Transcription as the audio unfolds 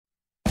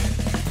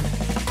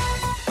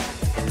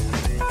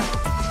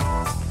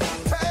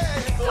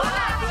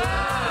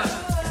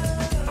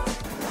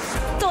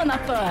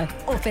Pan.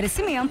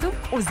 Oferecimento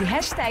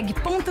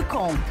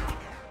useHashtag.com.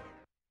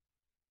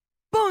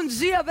 Bom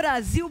dia,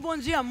 Brasil, bom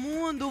dia,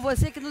 mundo.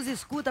 Você que nos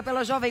escuta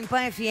pela Jovem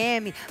Pan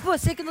FM,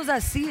 você que nos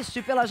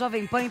assiste pela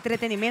Jovem Pan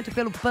Entretenimento,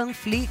 pelo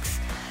Panflix.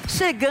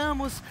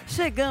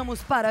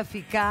 Chegamos para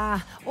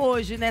ficar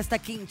hoje nesta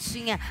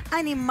quintinha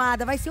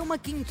animada. Vai ser uma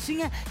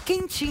quintinha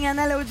quentinha,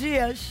 né, Léo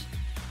Dias?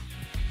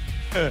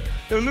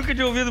 Eu nunca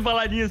tinha ouvido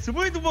falar nisso.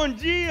 Muito bom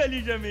dia,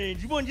 Lígia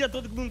Mendes. Bom dia a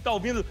todo mundo que tá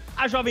ouvindo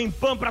a Jovem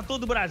Pan para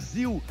todo o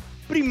Brasil.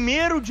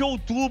 1º de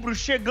outubro,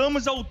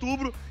 chegamos a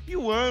outubro e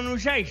o ano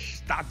já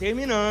está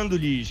terminando,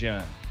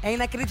 Lígia. É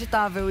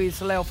inacreditável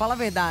isso, Léo, fala a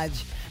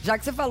verdade. Já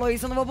que você falou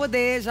isso, eu não vou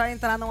poder já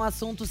entrar num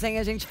assunto sem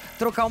a gente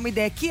trocar uma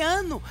ideia. Que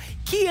ano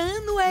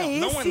é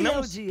esse,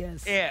 Léo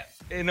Dias?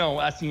 Não,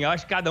 assim, eu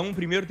acho que cada um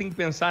primeiro tem que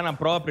pensar na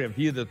própria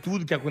vida,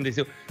 tudo que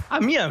aconteceu.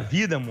 A minha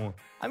vida, amor,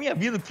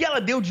 o que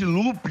ela deu de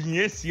looping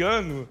esse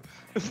ano,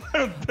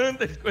 foram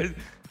tantas coisas.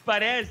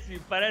 Parece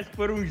que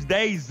foram uns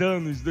 10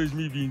 anos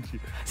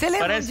 2020. Você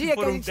lembra Parece um dia que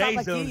a foram gente 10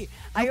 estava anos.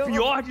 aqui? O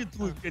pior de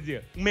tudo, quer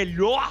dizer, o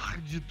melhor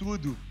de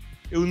tudo,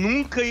 eu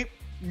nunca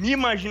me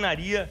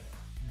imaginaria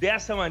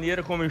dessa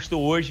maneira como eu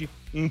estou hoje,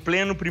 em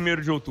pleno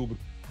 1º de outubro.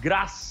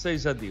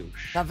 Graças a Deus.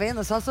 Tá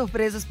vendo? Só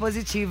surpresas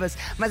positivas.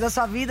 Mas a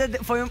sua vida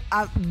foi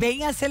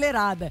bem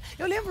acelerada.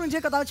 Eu lembro um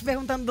dia que eu tava te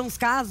perguntando de uns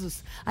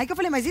casos. Aí que eu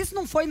falei, mas isso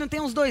não tem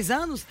uns 2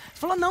 anos?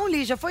 Você falou, não,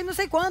 Lígia, foi não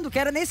sei quando, que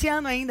era nesse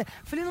ano ainda.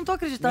 Eu falei, não tô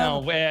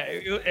acreditando. Não,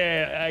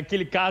 é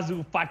aquele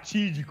caso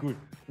fatídico,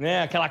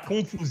 né? Aquela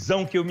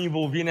confusão que eu me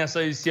envolvi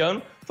esse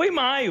ano.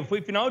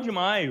 Foi final de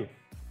maio.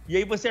 E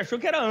aí você achou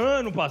que era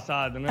ano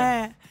passado,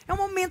 né? É o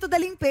momento da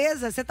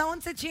limpeza. Você tá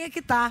onde você tinha que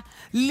estar.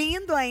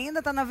 Lindo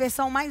ainda, tá na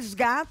versão mais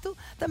gato.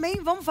 Também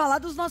vamos falar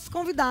dos nossos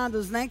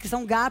convidados, né? Que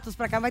são gatos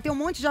pra cá. Vai ter um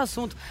monte de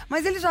assunto.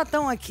 Mas eles já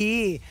estão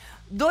aqui.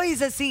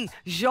 2, assim,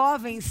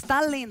 jovens,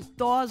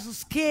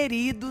 talentosos,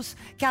 queridos,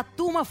 que a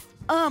turma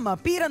ama,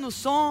 pira no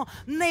som,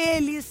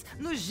 neles,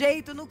 no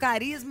jeito, no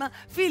carisma.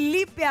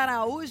 Felipe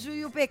Araújo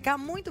e o PK,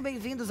 muito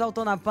bem-vindos ao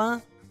Tô na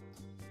Pan.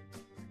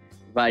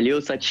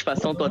 Valeu,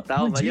 satisfação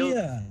total, bom valeu.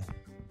 Dia.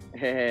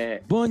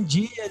 Bom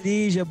dia,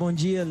 Lígia, bom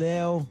dia,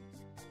 Léo.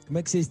 Como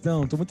é que vocês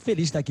estão? Tô muito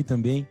feliz de estar aqui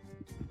também.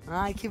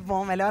 Ai, que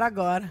bom, melhor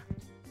agora.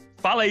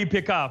 Fala aí,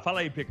 PK.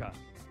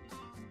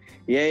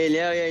 E aí,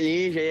 Léo, e aí,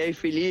 Lígia, e aí,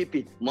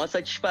 Felipe. Mó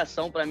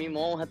satisfação pra mim, uma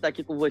honra estar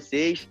aqui com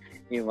vocês.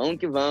 E vamos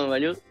que vamos,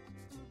 valeu?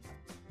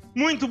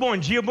 Muito bom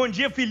dia,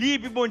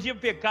 Felipe, bom dia,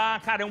 PK.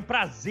 Cara, é um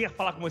prazer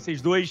falar com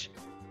vocês dois.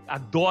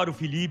 Adoro o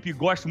Felipe,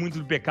 gosto muito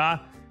do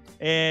PK.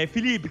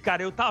 Felipe,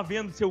 cara, eu tava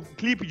vendo seu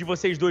clipe de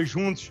vocês dois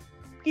juntos,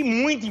 fiquei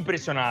muito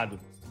impressionado.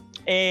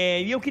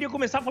 E eu queria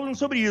começar falando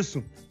sobre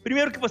isso.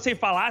 Primeiro que você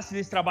falasse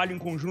desse trabalho em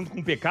conjunto com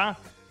o PK,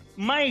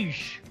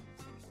 mas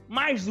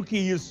mais do que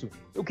isso,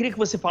 eu queria que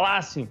você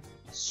falasse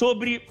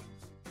sobre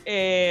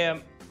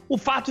o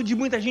fato de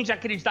muita gente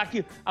acreditar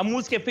que a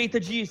música é feita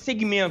de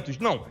segmentos.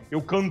 Não,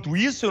 eu canto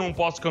isso, eu não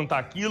posso cantar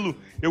aquilo.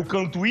 Eu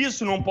canto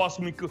isso, não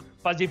posso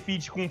fazer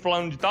feat com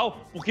fulano de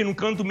tal, porque não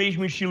canto o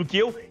mesmo estilo que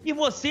eu. E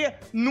você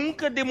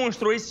nunca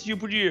demonstrou esse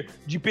tipo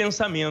de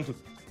pensamento.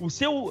 O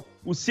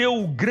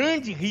seu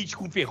grande hit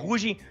com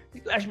Ferrugem,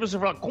 as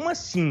pessoas falam, como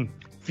assim?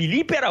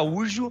 Felipe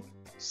Araújo,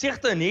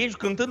 sertanejo,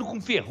 cantando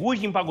com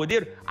Ferrugem,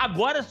 pagodeiro.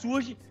 Agora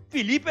surge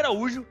Felipe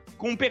Araújo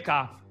com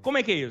PK. Como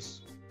é que é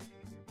isso?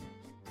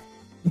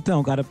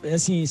 Então, cara,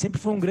 assim, sempre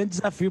foi um grande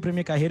desafio pra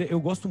minha carreira.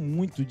 Eu gosto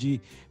muito de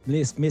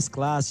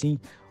mesclar, assim,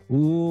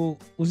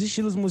 os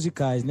estilos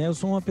musicais, né? Eu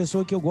sou uma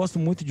pessoa que eu gosto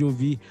muito de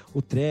ouvir o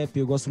trap,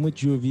 eu gosto muito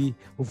de ouvir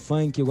o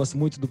funk, eu gosto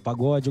muito do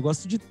pagode, eu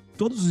gosto de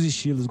todos os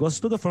estilos, gosto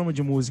de toda forma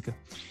de música.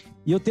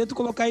 E eu tento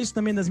colocar isso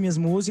também nas minhas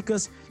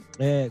músicas.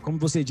 Como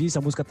você disse,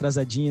 a música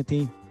Atrasadinha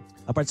tem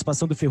a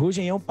participação do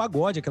Ferrugem, é um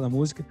pagode aquela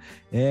música.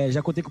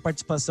 Já contei com a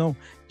participação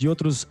de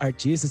outros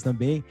artistas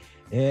também.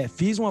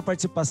 Fiz uma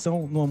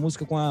participação numa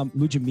música com a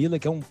Ludmilla,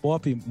 que é um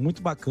pop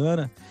muito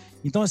bacana.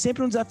 Então é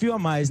sempre um desafio a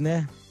mais,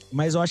 né?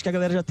 Mas eu acho que a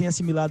galera já tem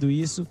assimilado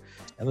isso.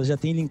 Ela já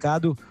tem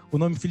linkado o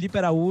nome Felipe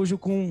Araújo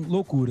com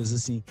loucuras,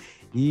 assim.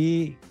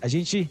 E a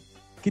gente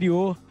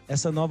criou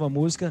essa nova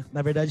música.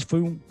 Na verdade, foi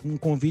um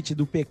convite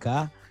do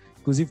PK.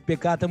 Inclusive,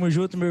 PK, tamo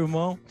junto, meu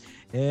irmão.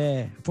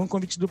 Foi um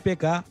convite do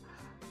PK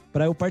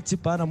para eu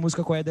participar na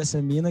música Qual é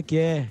Dessa Mina, que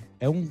é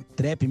um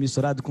trap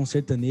misturado com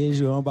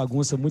sertanejo, é uma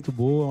bagunça muito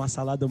boa, uma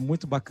salada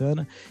muito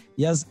bacana,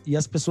 e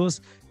as pessoas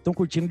estão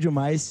curtindo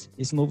demais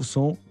esse novo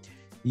som,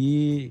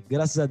 e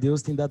graças a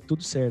Deus tem dado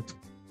tudo certo.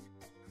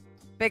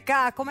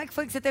 PK, como é que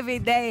foi que você teve a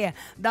ideia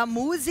da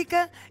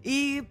música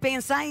e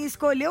pensar em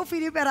escolher o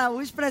Felipe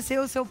Araújo para ser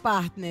o seu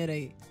partner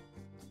aí?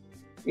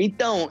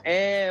 Então,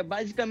 é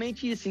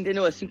basicamente isso,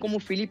 entendeu? Assim como o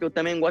Felipe, eu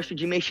também gosto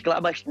de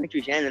mesclar bastante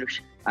os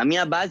gêneros. A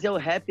minha base é o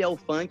rap e é o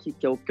funk,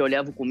 que é o que eu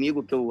levo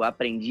comigo, que eu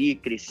aprendi,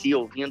 cresci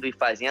ouvindo e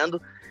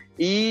fazendo.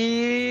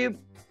 E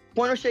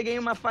quando eu cheguei em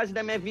uma fase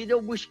da minha vida,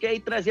 eu busquei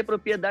trazer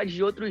propriedades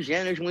de outros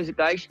gêneros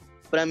musicais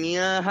para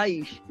minha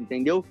raiz,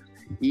 entendeu?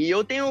 E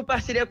eu tenho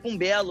parceria com o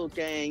Belo,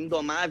 que é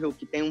indomável,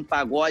 que tem um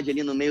pagode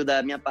ali no meio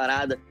da minha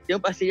parada. Tenho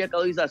parceria com a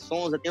Luísa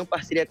Sonza, tenho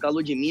parceria com a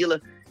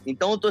Ludmilla.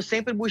 Então eu tô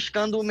sempre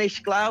buscando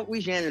mesclar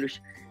os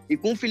gêneros. E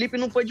com o Felipe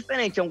não foi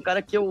diferente. É um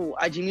cara que eu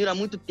admiro há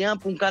muito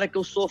tempo, um cara que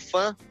eu sou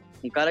fã,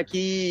 um cara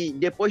que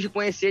depois de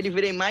conhecer ele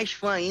virei mais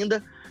fã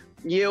ainda.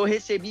 E eu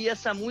recebi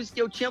essa música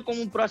e eu tinha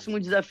como um próximo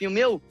desafio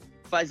meu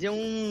fazer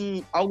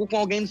algo com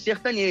alguém do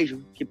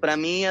sertanejo, que pra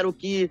mim era o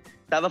que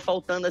tava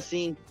faltando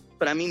assim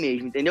pra mim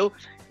mesmo, entendeu?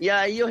 E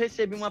aí eu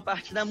recebi uma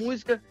parte da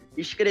música,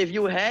 escrevi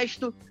o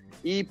resto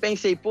e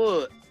pensei,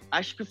 pô,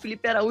 acho que o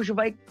Felipe Araújo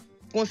vai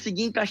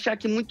conseguir encaixar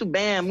aqui muito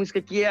bem, a música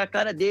aqui é a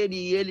cara dele,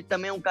 e ele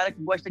também é um cara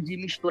que gosta de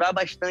misturar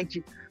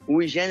bastante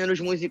os gêneros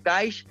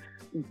musicais.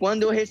 E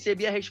quando eu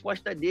recebi a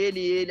resposta dele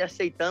e ele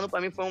aceitando,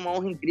 para mim foi uma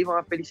honra incrível,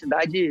 uma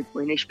felicidade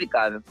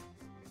inexplicável.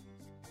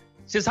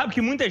 Você sabe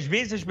que muitas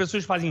vezes as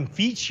pessoas fazem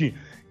feat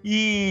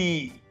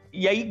e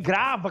aí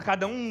grava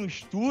cada um no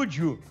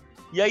estúdio,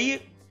 e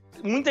aí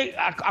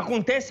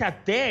acontece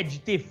até de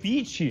ter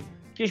feat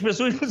que as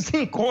pessoas não se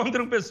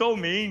encontram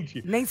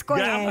pessoalmente. Nem se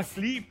conhece. Grava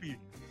clipe.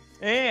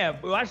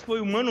 Eu acho que foi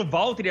o Mano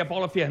Walter e a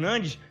Paula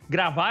Fernandes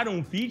gravaram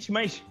um feat,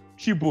 mas,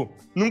 tipo,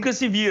 nunca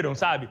se viram,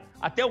 sabe?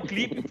 Até o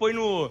clipe foi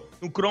no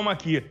Chroma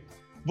Key.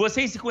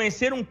 Vocês se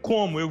conheceram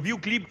como? Eu vi o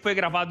clipe que foi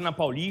gravado na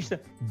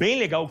Paulista, bem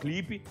legal o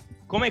clipe.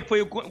 Como é que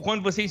foi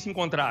quando vocês se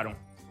encontraram?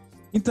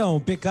 Então, o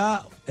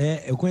PK,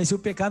 eu conheci o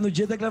PK no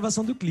dia da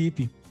gravação do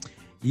clipe.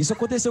 Isso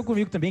aconteceu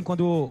comigo também,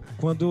 quando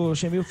eu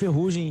chamei o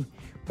Ferrugem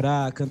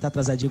pra cantar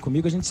Atrasadinha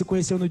comigo, a gente se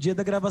conheceu no dia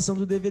da gravação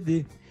do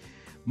DVD.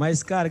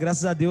 Mas, cara,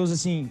 graças a Deus,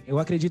 assim, eu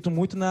acredito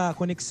muito na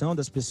conexão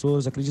das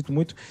pessoas, acredito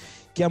muito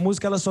que a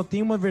música ela só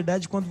tem uma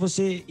verdade quando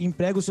você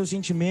emprega o seu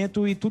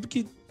sentimento e tudo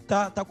que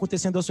tá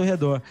acontecendo ao seu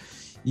redor.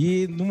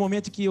 E no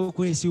momento que eu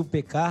conheci o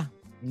PK,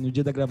 no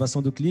dia da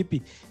gravação do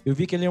clipe, eu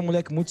vi que ele é um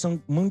moleque muito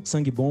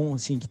sangue bom,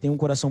 assim, que tem um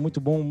coração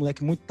muito bom, um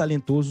moleque muito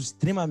talentoso,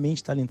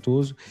 extremamente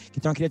talentoso, que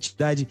tem uma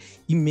criatividade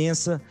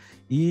imensa.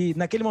 E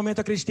naquele momento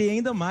eu acreditei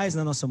ainda mais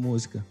na nossa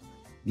música.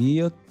 E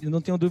eu não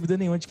tenho dúvida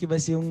nenhuma de que vai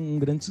ser um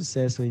grande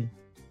sucesso aí.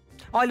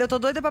 Olha, eu tô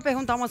doida pra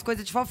perguntar umas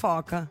coisas de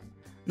fofoca.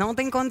 Não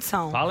tem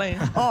condição. Fala aí.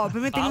 Ó,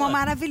 primeiro tem uma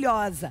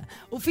maravilhosa.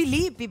 O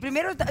Felipe,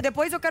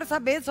 depois eu quero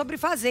saber sobre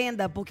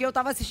Fazenda, porque eu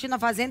tava assistindo a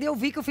Fazenda e eu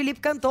vi que o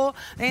Felipe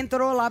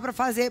entrou lá pra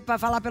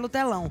falar pelo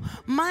telão.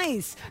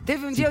 Mas,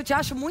 teve um dia, eu te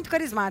acho muito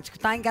carismático,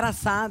 tá?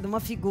 Engraçado, uma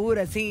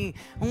figura, assim,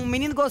 um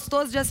menino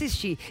gostoso de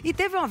assistir. E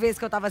teve uma vez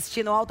que eu tava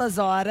assistindo Altas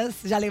Horas,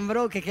 já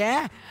lembrou o que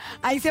é?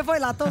 Aí você foi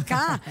lá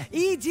tocar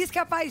e diz que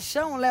a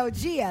paixão, Léo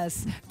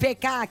Dias,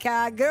 PK, que é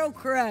a girl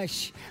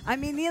crush, a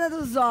menina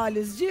dos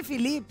olhos de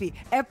Felipe,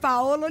 é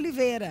Paola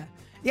Oliveira.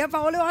 E a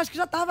Paola eu acho que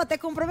já estava até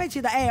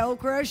comprometida. É o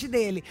crush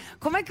dele.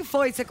 Como é que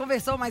foi? Você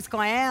conversou mais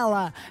com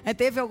ela?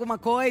 Teve alguma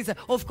coisa?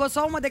 Ou ficou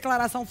só uma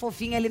declaração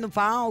fofinha ali no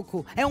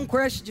palco? É um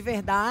crush de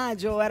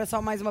verdade ou era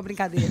só mais uma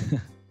brincadeira?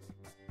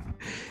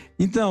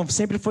 Então,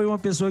 sempre foi uma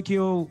pessoa que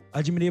eu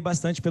admirei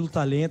bastante pelo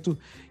talento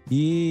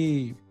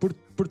e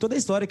por toda a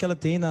história que ela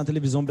tem na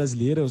televisão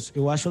brasileira.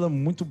 Eu acho ela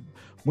muito,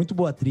 muito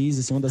boa atriz,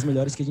 assim, uma das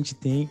melhores que a gente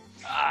tem.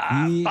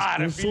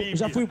 Felipe.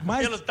 Já fui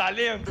mais... Pelo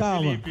talento,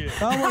 calma, Felipe.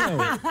 Calma, Léo.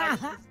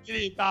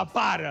 Felipe,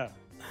 para.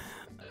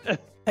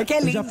 É que é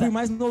linda. Eu já fui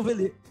mais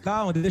noveleiro.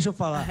 Calma, deixa eu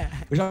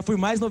falar. Eu já fui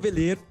mais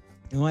noveleiro.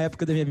 Uma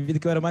época da minha vida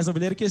que eu era mais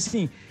noveleiro, que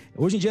assim,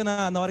 hoje em dia,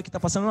 na hora que tá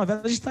passando a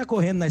novela, a gente tá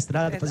correndo na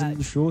estrada,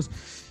 fazendo shows.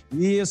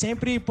 E eu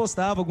sempre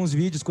postava alguns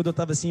vídeos quando eu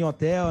tava assim em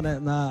hotel, né,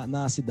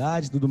 na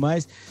cidade e tudo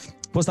mais.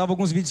 Postava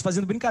alguns vídeos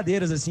fazendo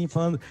brincadeiras, assim,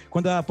 falando...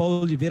 Quando a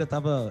Paola Oliveira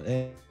tava,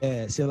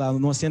 sei lá,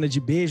 numa cena de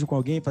beijo com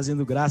alguém,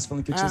 fazendo graça,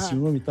 falando que eu tinha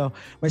ciúme e tal.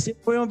 Mas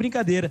sempre foi uma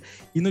brincadeira.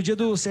 E no dia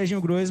do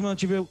Serginho Groisman, eu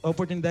tive a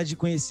oportunidade de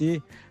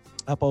conhecer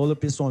a Paola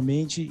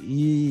pessoalmente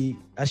e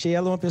achei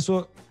ela uma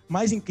pessoa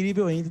mais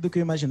incrível ainda do que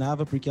eu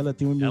imaginava, porque ela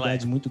tem uma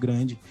humildade muito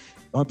grande.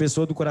 É uma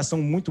pessoa do coração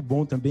muito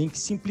bom também, que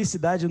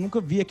simplicidade, eu nunca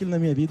vi aquilo na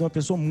minha vida, uma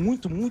pessoa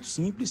muito, muito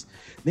simples,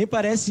 nem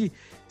parece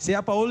ser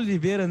a Paola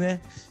Oliveira,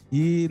 né?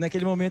 E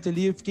naquele momento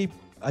ali eu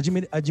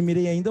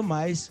admirei ainda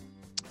mais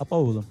a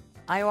Paola.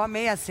 Eu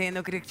amei a cena,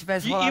 eu queria que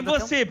tivesse rolado. E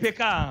você,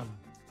 PK?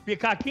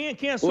 PK,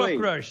 quem é a sua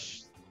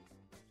crush?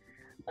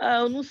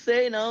 Eu não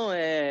sei, não,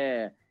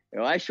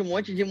 Eu acho um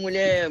monte de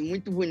mulher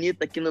muito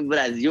bonita aqui no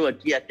Brasil,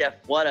 aqui até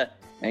fora.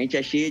 A gente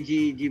é cheio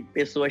de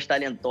pessoas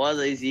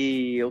talentosas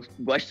e eu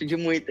gosto de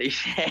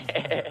muitas.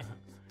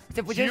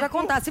 Você podia já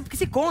contar, porque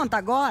se conta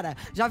agora,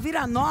 já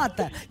vira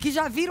nota, que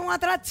já vira um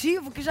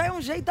atrativo, que já é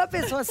um jeito da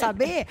pessoa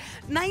saber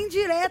na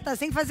indireta,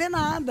 sem fazer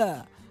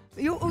nada.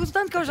 E o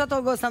tanto que eu já tô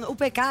gostando, o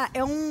PK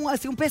é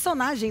um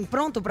personagem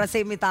pronto pra ser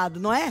imitado,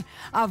 não é?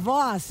 A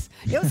voz.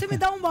 Se me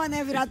dá um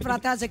boné virado pra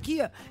trás aqui,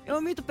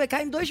 eu imito o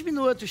PK em 2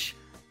 minutos.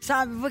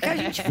 Sabe? Porque a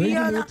gente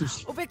via...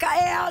 O PK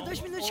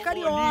 2 minutos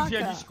carioca.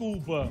 Lígia,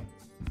 desculpa.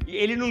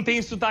 Ele não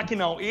tem sotaque,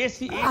 não.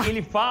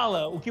 Ele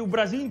fala o que o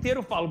Brasil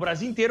inteiro fala. O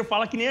Brasil inteiro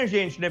fala que nem a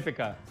gente, né,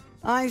 PK?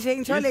 Ai,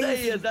 gente, olha isso.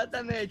 Isso aí,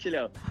 exatamente,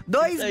 Léo.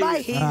 2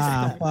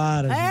 bairristas.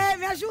 Para.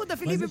 Me ajuda,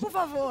 Felipe, por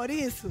favor,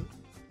 isso.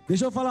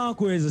 Deixa eu falar uma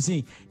coisa,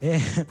 assim,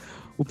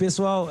 o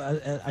pessoal,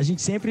 a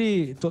gente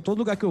sempre, todo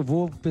lugar que eu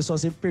vou, o pessoal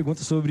sempre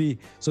pergunta sobre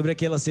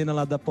aquela cena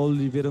lá da Paola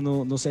Oliveira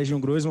no Serginho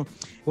Groisman.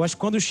 Eu acho que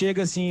quando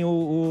chega, assim,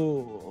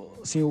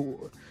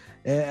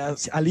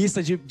 a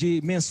lista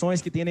de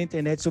menções que tem na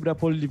internet sobre a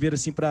Paula Oliveira,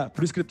 assim,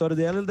 pro escritório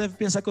dela, ele deve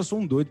pensar que eu sou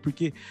um doido,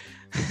 porque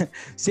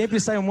sempre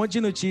sai um monte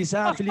de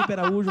notícia. Felipe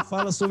Araújo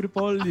fala sobre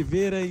Paula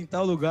Oliveira em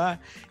tal lugar.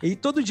 E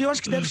todo dia eu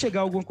acho que deve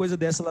chegar alguma coisa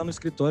dessa lá no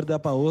escritório da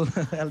Paola.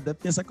 Ela deve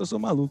pensar que eu sou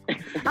maluco.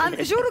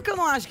 Juro que eu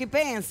não acho que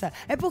pensa.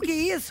 É porque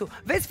isso,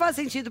 vê se faz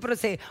sentido pra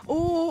você.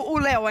 O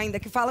Léo ainda,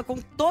 que fala com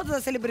todas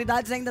as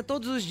celebridades ainda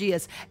todos os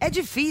dias. É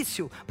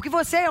difícil, porque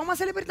você é uma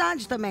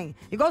celebridade também.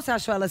 Igual você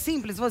achou ela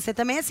simples, você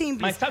também é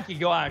simples. Mas sabe o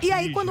que eu acho? E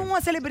aí, bicho? quando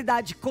uma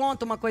celebridade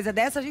conta uma coisa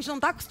dessa, a gente não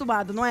tá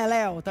acostumado, não é,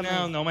 Léo?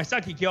 Também. Não, mas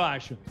sabe o que eu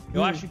acho?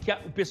 Eu acho que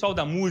o pessoal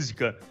da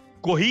música,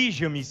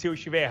 corrija-me se eu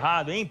estiver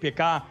errado, hein,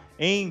 PK,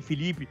 hein,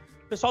 Felipe?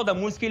 O pessoal da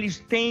música, eles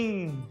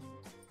têm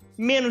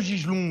menos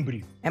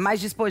deslumbre. É mais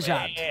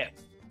despojado.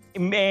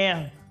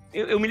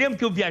 Eu me lembro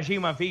que eu viajei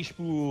uma vez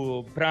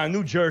pra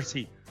New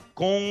Jersey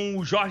com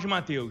o Jorge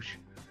Mateus.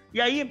 E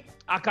aí,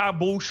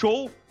 acabou o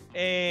show,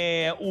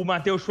 o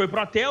Mateus foi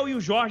pro hotel e o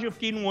Jorge, eu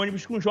fiquei num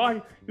ônibus com o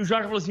Jorge, e o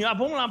Jorge falou assim,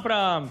 vamos lá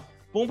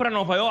vamos pra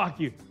Nova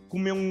York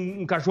comer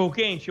um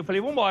cachorro-quente? Eu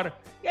falei, vambora.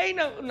 E aí,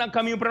 no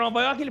caminho pra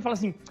Nova York, ele fala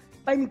assim,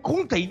 me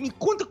conta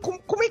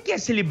como é que é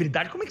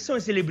celebridade? Como é que são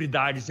as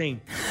celebridades,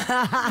 hein?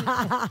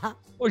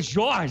 Ô,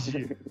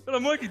 Jorge, pelo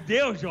amor de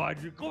Deus,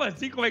 Jorge, como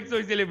assim, como é que são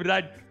as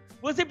celebridades?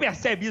 Você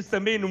percebe isso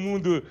também no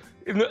mundo...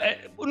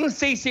 Eu não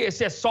sei se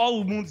é só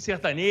o mundo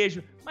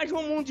sertanejo, mas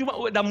o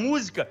mundo da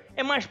música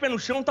é mais pé no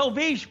chão,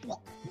 talvez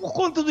por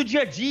conta do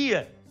dia a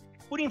dia,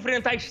 por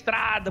enfrentar a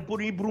estrada,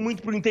 por ir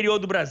muito pro interior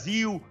do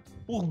Brasil,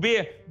 por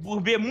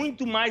ver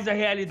muito mais a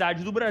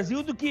realidade do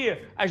Brasil do que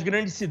as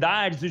grandes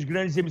cidades, os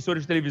grandes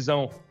emissores de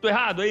televisão. Tô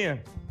errado aí?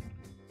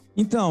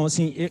 Então,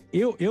 assim,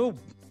 eu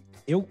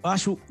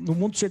acho no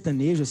mundo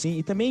sertanejo, assim,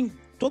 e também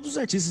todos os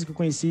artistas que eu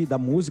conheci da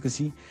música,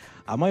 assim,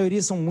 a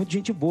maioria são muito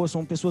gente boa,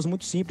 são pessoas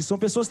muito simples, são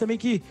pessoas também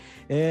que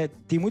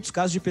tem muitos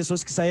casos de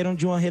pessoas que saíram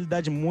de uma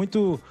realidade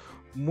muito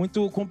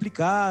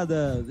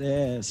complicada,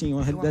 assim,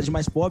 uma realidade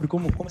mais pobre,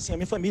 como assim, a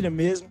minha família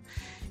mesmo.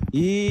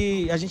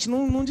 E a gente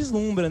não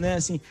deslumbra, né?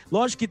 Assim,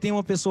 lógico que tem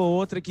uma pessoa ou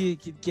outra que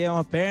é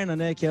uma perna,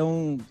 né? Que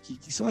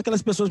são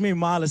aquelas pessoas meio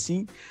malas,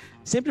 assim.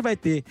 Sempre vai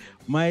ter.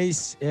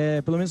 Mas,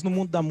 pelo menos no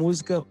mundo da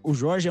música, o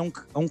Jorge é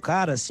um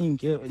cara, assim,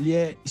 que ele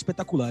é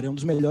espetacular. É um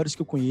dos melhores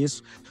que eu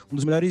conheço. Uma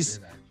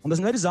das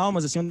melhores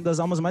almas, assim, uma das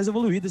almas mais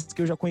evoluídas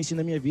que eu já conheci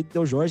na minha vida é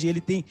o Jorge. E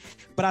ele tem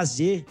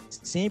prazer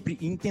sempre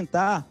em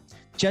tentar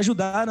te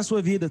ajudar na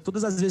sua vida.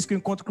 Todas as vezes que eu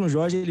encontro com o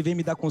Jorge, ele vem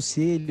me dar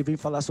conselho, ele vem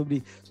falar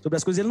sobre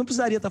as coisas. Ele não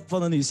precisaria estar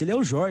falando isso. Ele é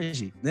o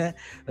Jorge, né?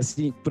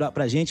 Assim,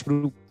 pra gente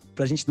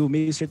do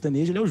meio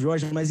sertanejo, ele é o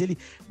Jorge, mas ele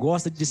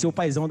gosta de ser o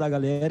paizão da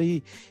galera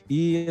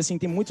e assim,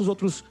 tem muitos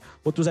outros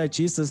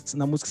artistas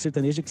na música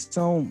sertaneja que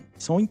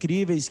são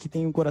incríveis, que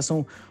têm um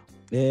coração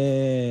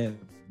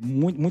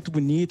muito, muito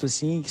bonito,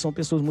 assim, que são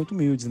pessoas muito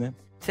humildes, né?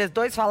 Vocês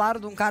dois falaram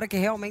de um cara que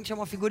realmente é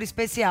uma figura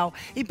especial.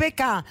 E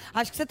PK,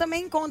 acho que você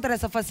também encontra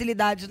essa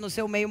facilidade no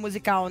seu meio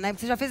musical, né?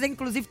 Porque você já fez,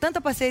 inclusive, tanta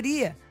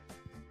parceria.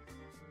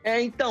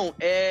 Então,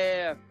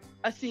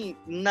 assim,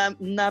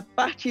 na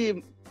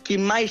parte que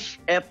mais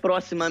é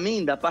próxima a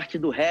mim, da parte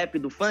do rap,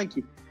 do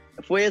funk,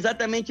 foi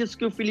exatamente isso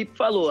que o Felipe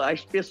falou.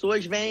 As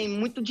pessoas vêm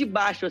muito de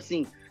baixo,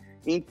 assim.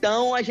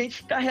 Então, a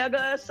gente carrega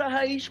essa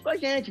raiz com a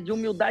gente, de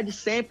humildade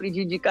sempre,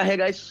 de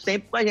carregar isso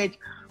sempre com a gente.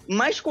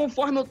 Mas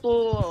conforme eu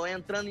tô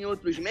entrando em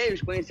outros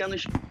meios, conhecendo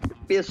as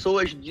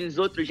pessoas dos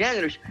outros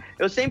gêneros,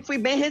 eu sempre fui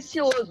bem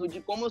receoso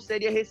de como eu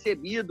seria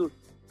recebido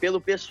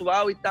pelo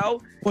pessoal e tal.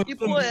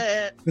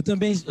 Eu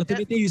também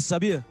tenho isso,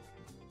 sabia?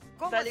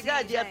 Como tá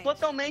ligado? Assim, e é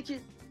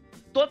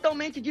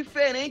totalmente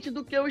diferente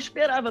do que eu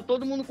esperava.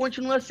 Todo mundo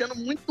continua sendo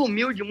muito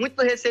humilde,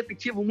 muito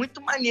receptivo,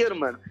 muito maneiro,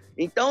 mano.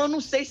 Então eu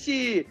não sei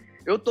se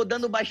eu tô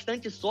dando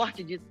bastante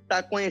sorte de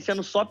estar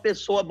conhecendo só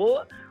pessoa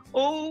boa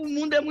ou o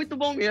mundo é muito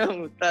bom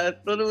mesmo, tá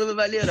todo mundo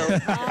maneirão.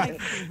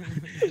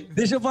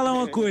 Deixa eu falar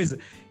uma coisa.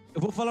 Eu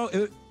vou falar,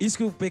 isso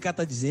que o PK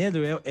tá dizendo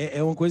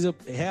é uma coisa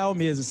real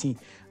mesmo, assim.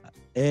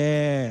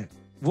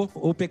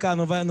 O PK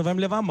não vai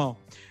me levar mal.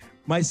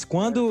 Mas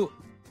quando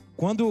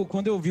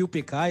eu vi o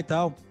PK e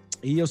tal,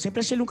 e eu sempre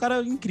achei ele um cara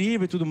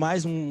incrível e tudo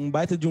mais, um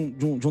baita de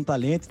um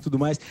talento e tudo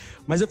mais.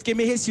 Mas eu fiquei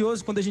meio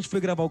receoso quando a gente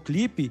foi gravar o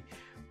clipe,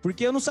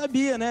 porque eu não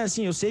sabia, né?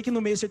 Assim, eu sei que no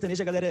meio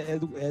sertanejo a galera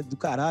é do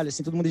caralho,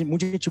 assim, todo mundo é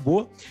muita gente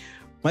boa.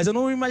 Mas eu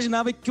não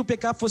imaginava que o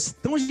PK fosse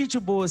tão gente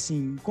boa,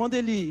 assim. Quando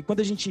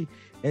a gente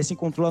se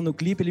encontrou lá no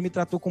clipe, ele me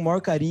tratou com o maior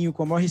carinho,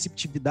 com a maior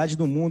receptividade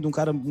do mundo, um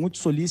cara muito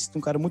solícito,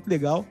 um cara muito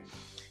legal.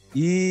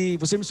 E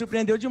você me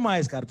surpreendeu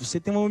demais, cara. Você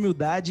tem uma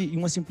humildade e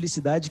uma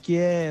simplicidade que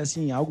é,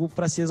 assim, algo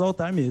pra se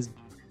exaltar mesmo.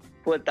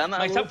 Pô, tá maluco,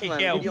 mas sabe o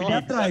que é? O Felipe,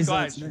 atrás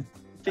antes, né?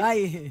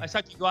 Mas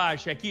sabe o que eu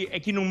acho? É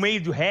que no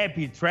meio do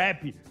rap,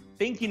 trap,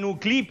 tem que, no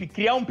clipe,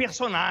 criar um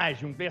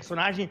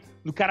personagem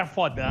do cara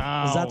fodão,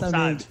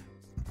 exatamente. Sabe?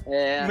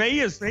 Não é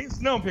isso? Não é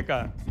isso não,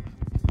 PK?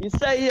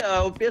 Isso aí,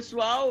 ó, o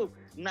pessoal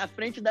na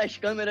frente das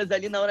câmeras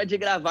ali na hora de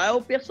gravar é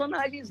o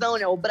personagemzão,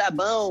 né? O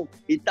brabão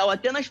e tal,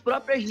 até nas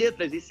próprias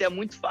letras, isso é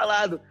muito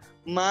falado.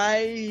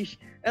 Mas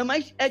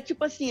é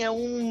tipo assim, é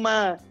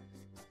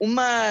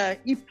uma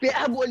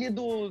hipérbole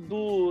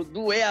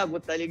do ego,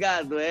 tá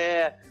ligado?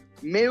 É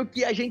meio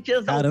que a gente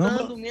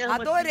exaltando mesmo.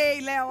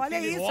 Adorei, Léo. Olha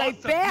isso, a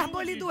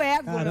hipérbole do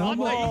ego.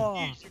 Anota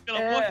aí, pelo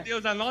amor de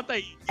Deus, anota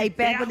aí. A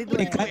hipérbole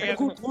do ego. É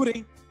cultura,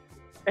 hein?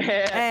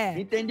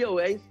 Entendeu?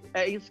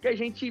 É isso que a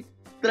gente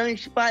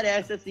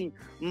transparece, assim.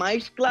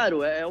 Mas,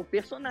 claro, é o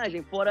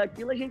personagem. Fora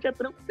aquilo, a gente é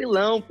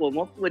tranquilão, pô.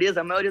 Mó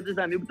pureza. A maioria dos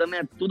amigos também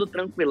é tudo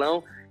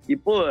tranquilão. E,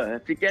 pô,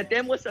 fiquei até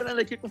emocionado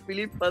aqui com o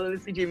Felipe falando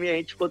isso de mim. A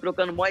gente ficou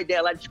trocando uma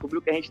ideia lá,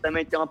 descobriu que a gente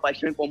também tem uma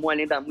paixão em comum,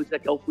 além da música,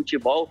 que é o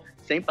futebol.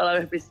 Sem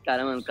palavras pra esse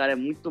cara, mano. O cara é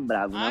muito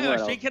bravo, na moral. Eu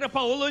achei que era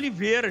Paola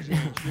Oliveira, gente.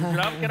 Eu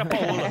jurava que era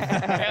Paola.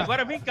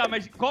 Agora vem cá,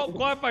 mas qual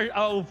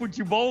é o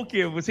futebol? O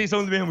quê? Vocês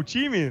são do mesmo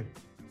time?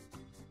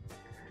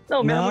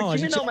 Não, mesmo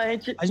time não,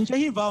 mas a gente é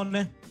rival,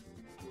 né?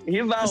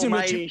 Rival, assim,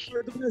 mas... Meu time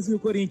é do Brasil, o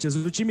Corinthians.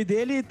 O time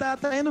dele tá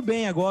indo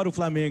bem agora, o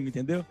Flamengo,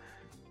 entendeu?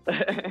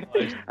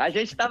 A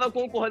gente tava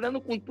concordando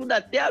com tudo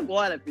até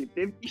agora, filho.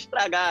 Teve que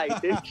estragar.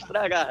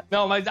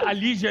 Não, mas a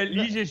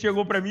Lígia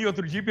chegou pra mim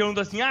outro dia e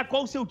perguntou assim,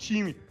 qual o seu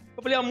time?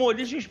 Eu falei, amor,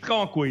 deixa eu explicar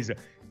uma coisa.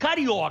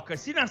 Carioca,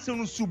 se nasceu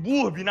no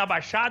subúrbio, na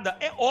Baixada,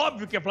 é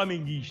óbvio que é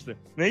flamenguista,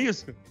 não é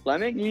isso?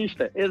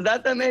 Flamenguista,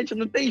 exatamente,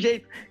 não tem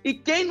jeito. E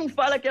quem não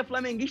fala que é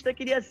flamenguista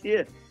queria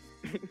ser.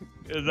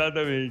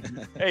 Exatamente,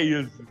 é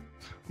isso.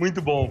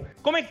 Muito bom.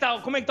 Como é que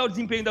tá o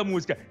desempenho da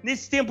música?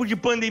 Nesse tempo de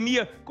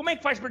pandemia, como é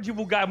que faz pra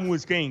divulgar a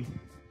música, hein?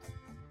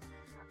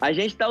 A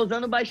gente tá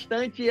usando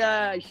bastante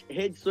as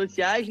redes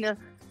sociais, né?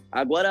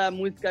 Agora a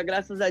música,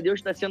 graças a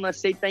Deus, tá sendo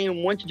aceita em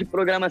um monte de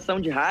programação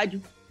de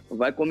rádio.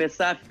 Vai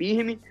começar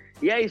firme.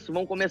 E é isso,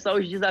 vão começar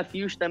os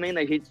desafios também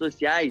nas redes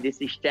sociais,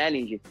 esses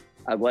challenges,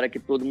 agora que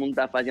todo mundo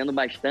tá fazendo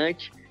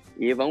bastante.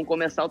 E vamos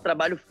começar o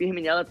trabalho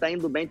firme nela, tá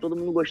indo bem, todo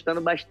mundo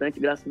gostando bastante,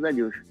 graças a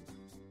Deus.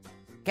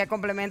 Quer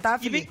complementar,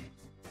 Felipe?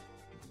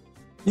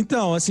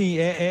 Então, assim,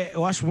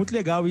 eu acho muito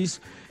legal isso.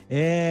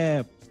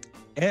 É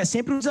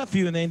sempre um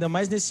desafio, né? Ainda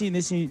mais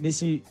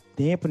nesse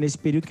tempo, nesse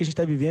período que a gente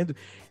tá vivendo.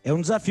 É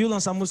um desafio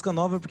lançar música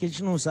nova, porque a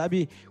gente não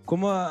sabe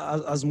como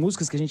as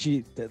músicas que a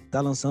gente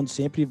tá lançando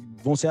sempre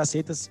vão ser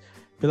aceitas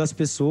pelas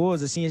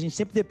pessoas. Assim, a gente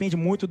sempre depende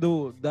muito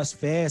das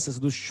festas,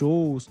 dos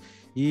shows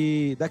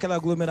e daquela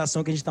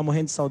aglomeração que a gente tá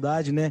morrendo de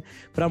saudade, né?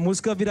 Pra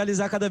música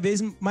viralizar cada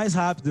vez mais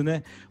rápido,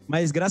 né?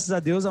 Mas, graças a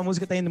Deus, a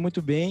música tá indo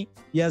muito bem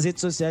e as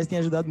redes sociais têm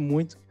ajudado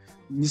muito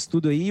nisso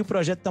tudo aí. E o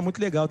projeto tá muito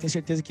legal, tenho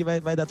certeza que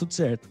vai dar tudo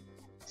certo.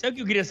 Sabe o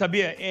que eu queria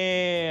saber?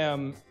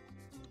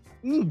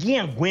 Ninguém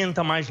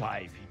aguenta mais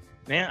live,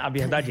 né? A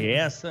verdade é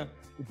essa,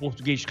 o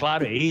português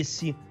claro é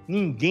esse,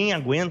 ninguém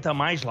aguenta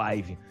mais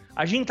live.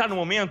 A gente tá no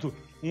momento,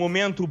 um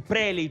momento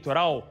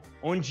pré-eleitoral,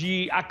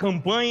 onde a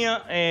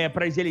campanha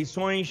para as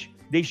eleições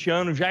deste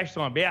ano já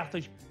estão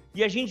abertas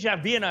e a gente já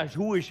vê nas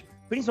ruas,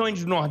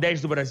 principalmente do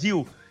Nordeste do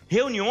Brasil,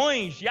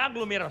 reuniões e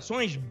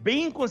aglomerações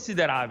bem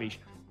consideráveis.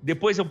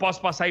 Depois eu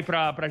posso passar aí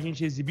pra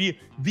gente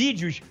exibir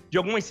vídeos de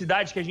algumas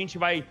cidades que a gente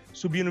vai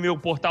subir no meu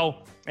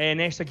portal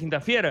nesta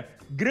quinta-feira.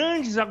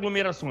 Grandes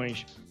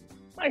aglomerações,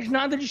 mas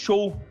nada de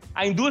show.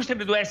 A indústria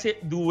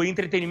do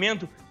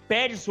entretenimento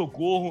pede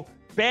socorro,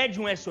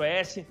 pede um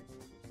SOS,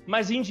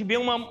 mas a gente vê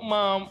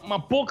uma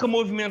pouca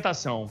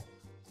movimentação.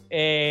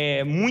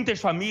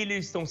 Muitas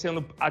famílias estão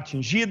sendo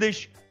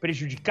atingidas,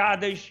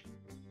 prejudicadas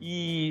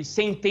e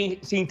sem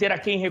ter a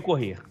quem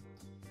recorrer.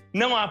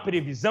 Não há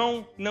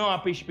previsão, não há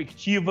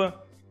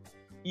perspectiva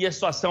e a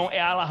situação é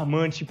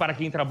alarmante para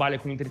quem trabalha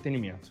com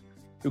entretenimento.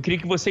 Eu queria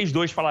que vocês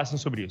dois falassem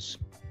sobre isso.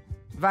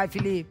 Vai,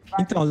 Felipe.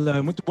 Então, Léo,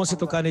 é muito bom você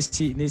tocar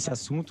nesse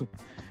assunto,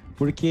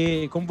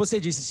 porque, como você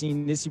disse, assim,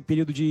 nesse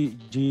período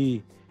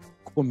de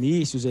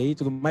comícios aí,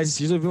 tudo mais, esses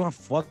dias eu vi uma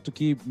foto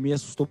que me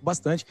assustou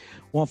bastante,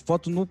 uma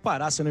foto no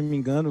Pará, se eu não me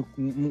engano,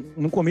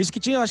 num comício que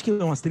tinha, acho que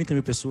umas 30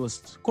 mil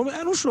pessoas.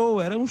 Era um show,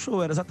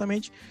 era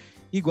exatamente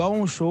igual a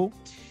um show.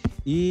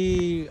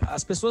 E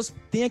as pessoas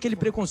têm aquele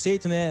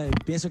preconceito, né?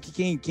 Pensam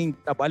que quem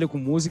trabalha com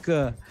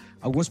música,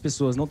 algumas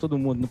pessoas, não todo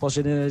mundo, não posso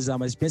generalizar,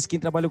 mas pensa que quem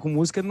trabalha com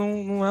música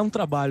não é um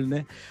trabalho,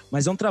 né?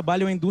 Mas é um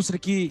trabalho, é uma indústria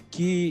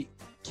que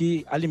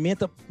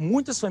alimenta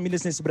muitas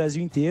famílias nesse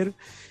Brasil inteiro.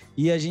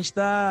 E a gente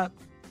tá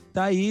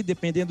aí,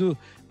 dependendo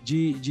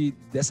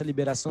dessa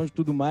liberação de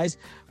tudo mais,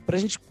 pra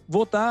gente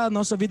voltar à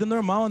nossa vida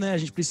normal, né? A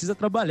gente precisa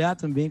trabalhar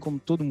também, como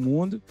todo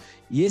mundo.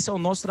 E esse é o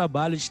nosso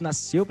trabalho, a gente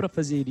nasceu para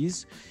fazer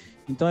isso.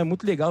 Então é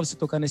muito legal você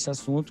tocar nesse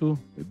assunto.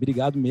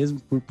 Obrigado mesmo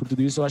por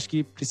tudo isso. Eu acho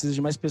que precisa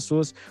de mais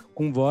pessoas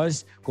com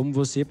voz como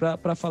você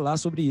para falar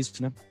sobre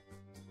isso, né?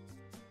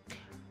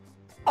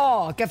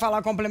 Quer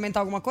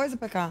complementar alguma coisa,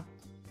 PK?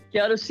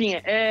 Quero sim.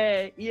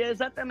 E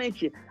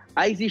exatamente,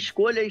 as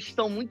escolhas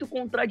são muito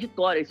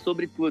contraditórias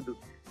sobre tudo.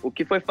 O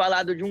que foi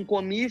falado de um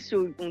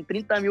comício com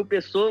 30 mil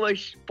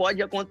pessoas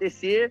pode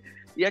acontecer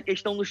e a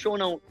questão do show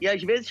não. E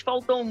às vezes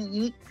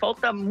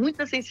falta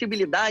muita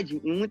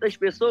sensibilidade em muitas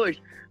pessoas,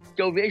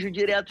 que eu vejo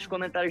direto os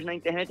comentários na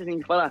internet assim,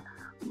 de falar,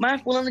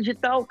 mas fulano de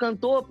tal,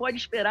 cantor, pode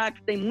esperar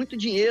que tem muito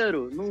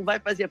dinheiro, não vai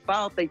fazer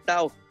falta e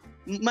tal.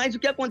 Mas o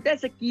que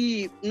acontece é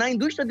que na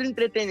indústria do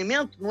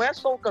entretenimento não é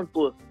só o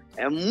cantor,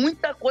 é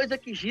muita coisa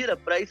que gira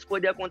para isso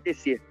poder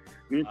acontecer.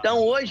 Então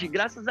hoje,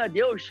 graças a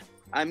Deus,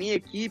 a minha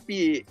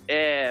equipe,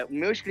 o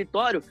meu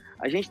escritório,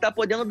 a gente está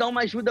podendo dar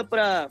uma ajuda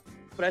para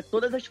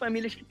todas as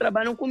famílias que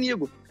trabalham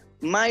comigo.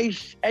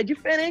 Mas é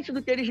diferente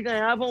do que eles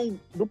ganhavam,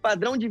 do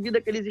padrão de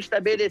vida que eles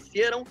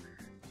estabeleceram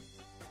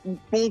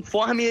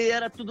conforme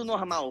era tudo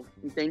normal,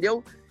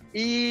 entendeu?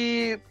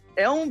 E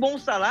é um bom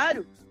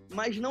salário,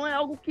 mas não é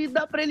algo que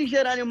dá para eles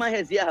gerarem uma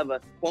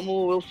reserva.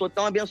 Como eu sou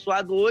tão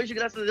abençoado hoje,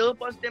 graças a Deus eu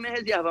posso ter minha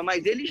reserva,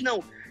 mas eles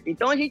não.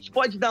 Então a gente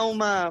pode dar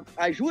uma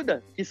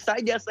ajuda que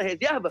sai dessa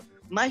reserva,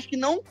 mas que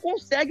não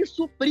consegue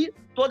suprir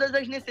todas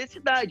as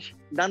necessidades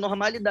da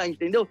normalidade,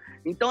 entendeu?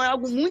 Então é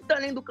algo muito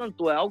além do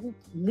cantor, é algo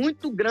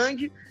muito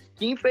grande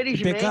que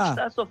infelizmente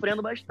está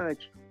sofrendo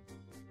bastante.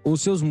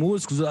 Os seus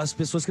músicos, as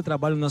pessoas que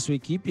trabalham na sua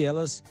equipe,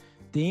 elas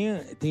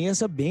têm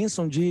essa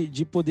bênção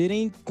de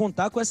poderem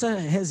contar com essa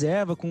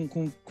reserva,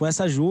 com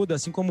essa ajuda,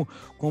 assim como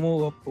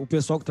o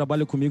pessoal que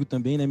trabalha comigo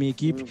também na minha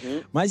equipe.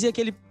 Uhum. Mas e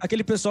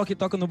aquele pessoal que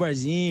toca no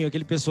barzinho,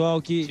 aquele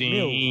pessoal que,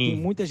 tem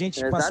muita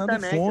gente passando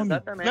fome.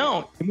 Exatamente.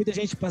 Não, tem muita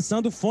gente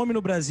passando fome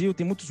no Brasil,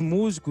 tem muitos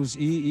músicos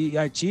e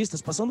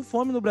artistas passando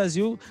fome no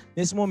Brasil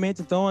nesse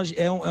momento. Então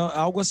é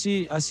algo a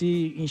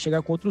se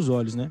enxergar com outros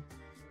olhos, né?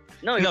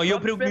 E eu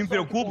me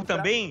preocupo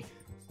também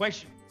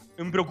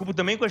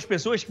com as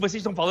pessoas que vocês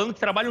estão falando que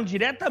trabalham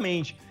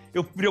diretamente.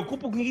 Eu me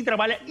preocupo com quem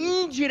trabalha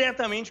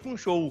indiretamente com o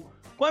show.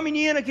 Com a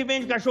menina que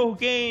vende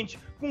cachorro-quente,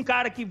 com o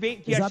cara que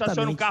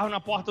estaciona o carro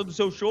na porta do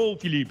seu show,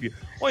 Felipe.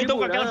 Ou então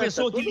com aquela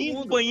pessoa que limpa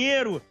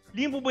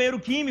o banheiro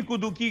químico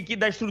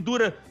da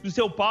estrutura do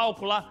seu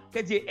palco lá.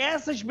 Quer dizer,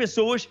 essas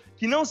pessoas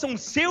que não são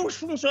seus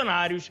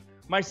funcionários,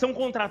 mas são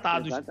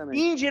contratados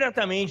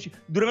indiretamente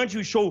durante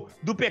o show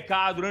do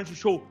PK, durante o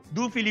show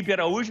do Felipe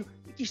Araújo,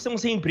 e que estão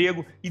sem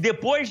emprego. E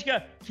depois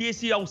que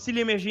esse auxílio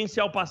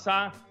emergencial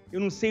passar, eu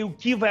não sei o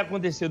que vai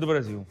acontecer do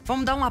Brasil.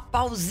 Vamos dar uma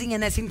pausinha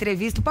nessa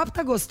entrevista. O papo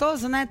tá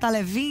gostoso, né? Tá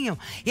levinho.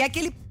 E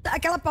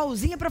aquela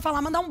pausinha pra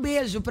falar, mandar um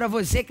beijo pra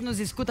você que nos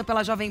escuta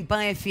pela Jovem Pan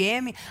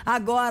FM.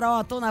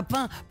 Agora, tô na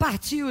Pan,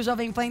 partiu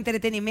Jovem Pan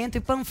Entretenimento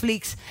e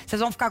Panflix. Vocês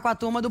vão ficar com a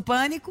turma do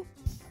Pânico.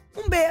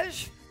 Um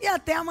beijo. E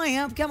até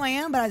amanhã, porque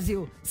amanhã,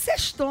 Brasil,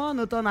 sextou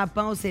no Tô na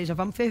Pan, ou seja,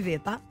 vamos ferver,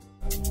 tá?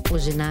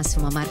 Hoje nasce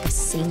uma marca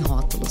sem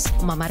rótulos,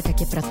 uma marca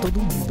que é pra todo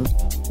mundo.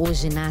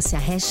 Hoje nasce a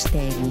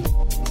Hashtag.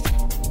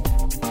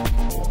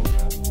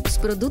 Os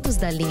produtos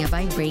da linha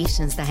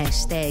Vibrations da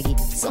Hashtag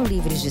são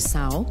livres de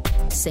sal,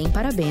 sem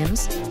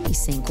parabenos e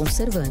sem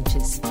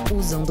conservantes.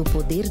 Usam do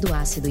poder do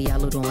ácido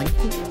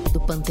hialurônico,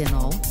 do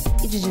pantenol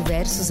e de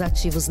diversos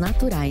ativos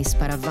naturais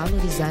para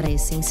valorizar a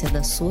essência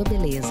da sua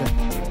beleza.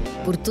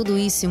 Por tudo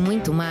isso e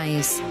muito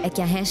mais, é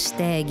que a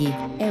Hashtag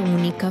é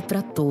única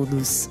para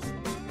todos.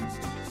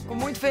 Fico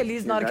muito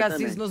feliz na hora que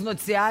assisto nos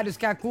noticiários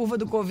que a curva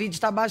do Covid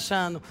está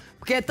baixando.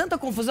 Porque é tanta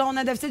confusão,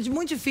 né? Deve ser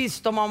muito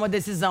difícil tomar uma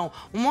decisão.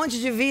 Um monte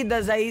de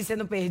vidas aí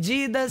sendo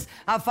perdidas,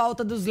 a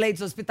falta dos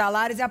leitos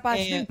hospitalares e a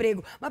parte do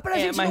emprego. Mas pra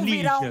gente não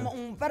virar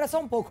Pera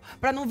só um pouco.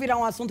 Pra não virar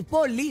um assunto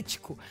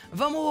político,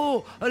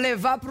 vamos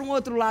levar para um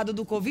outro lado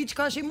do Covid, que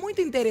eu achei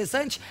muito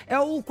interessante, é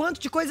o quanto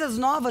de coisas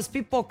novas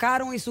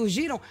pipocaram e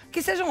surgiram,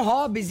 que sejam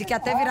hobbies e que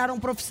até viraram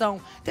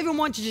profissão. Teve um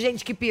monte de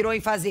gente que pirou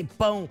em fazer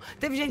pão,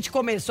 teve gente que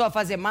começou a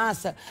fazer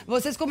massa,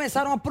 vocês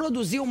começaram a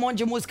produzir um monte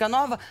de música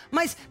nova,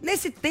 mas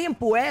nesse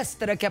tempo extra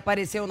que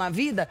apareceu na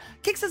vida,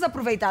 o que vocês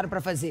aproveitaram pra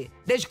fazer?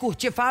 Desde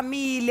curtir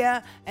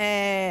família,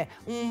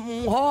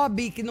 um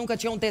hobby que nunca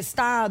tinham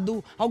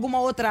testado, alguma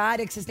outra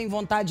área que vocês têm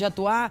vontade de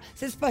atuar?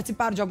 Vocês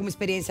participaram de alguma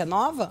experiência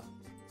nova?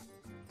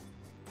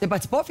 Você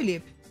participou,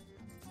 Felipe?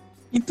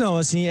 Então,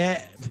 assim,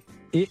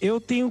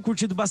 eu tenho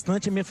curtido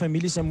bastante a minha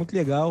família, isso é muito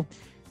legal.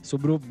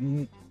 Sobrou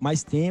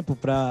mais tempo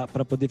pra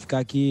poder ficar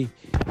aqui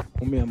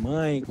com minha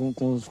mãe,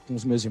 com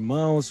os meus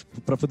irmãos,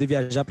 pra poder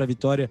viajar pra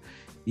Vitória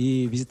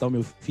e visitar o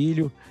meu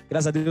filho.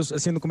 Graças a Deus,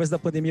 assim, no começo da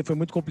pandemia foi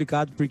muito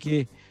complicado,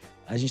 porque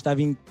a gente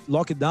estava em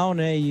lockdown,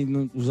 né, e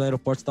os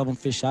aeroportos estavam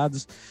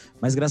fechados,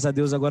 mas graças a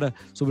Deus agora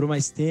sobrou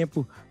mais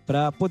tempo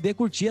para poder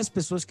curtir as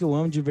pessoas que eu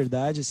amo de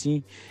verdade,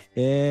 assim.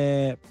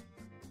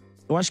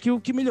 Eu acho que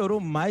o que melhorou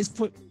mais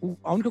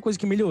a única coisa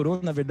que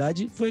melhorou, na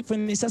verdade, foi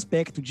nesse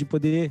aspecto de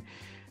poder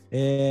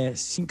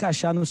se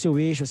encaixar no seu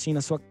eixo, assim,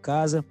 na sua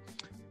casa,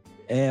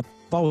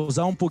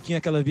 pausar um pouquinho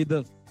aquela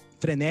vida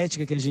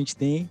frenética que a gente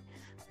tem,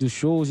 dos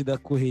shows e da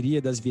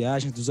correria, das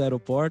viagens, dos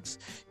aeroportos,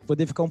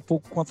 poder ficar um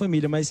pouco com a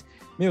família. Mas,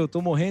 eu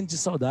tô morrendo de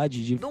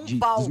saudade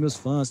dos meus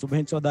fãs, tô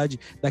morrendo de saudade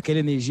daquela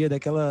energia,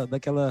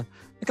 daquela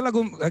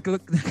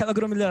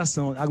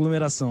aglomeração,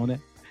 né?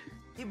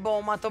 Que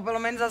bom, matou pelo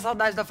menos a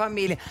saudade da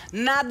família.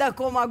 Nada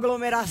como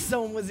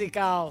aglomeração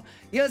musical.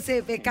 E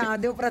você, PK,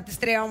 deu pra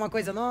estrear uma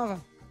coisa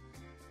nova?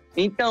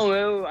 Então,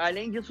 eu,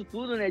 além disso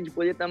tudo, né, de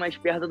poder estar mais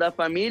perto da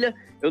família,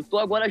 eu tô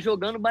agora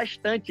jogando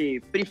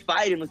bastante Free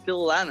Fire no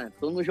celular, né?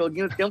 Tô no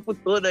joguinho o tempo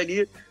todo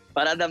ali,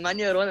 parada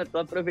maneirona, tô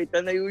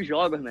aproveitando aí os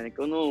jogos, né? Que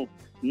eu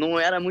não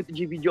era muito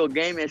de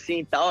videogame assim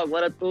e tal,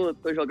 agora tô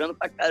jogando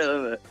pra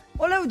caramba.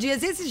 Ô, Léo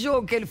Dias, esse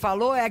jogo que ele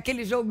falou é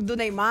aquele jogo do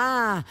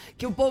Neymar,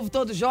 que o povo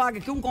todo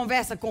joga, que um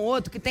conversa com o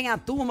outro, que tem a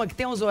turma, que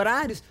tem os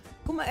horários?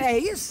 É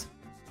isso?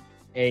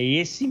 É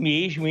esse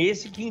mesmo,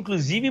 esse que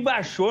inclusive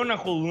baixou na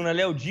coluna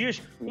Léo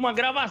Dias uma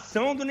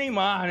gravação do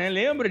Neymar, né?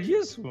 Lembra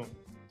disso?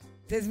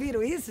 Vocês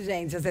viram isso,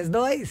 gente? Vocês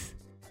dois?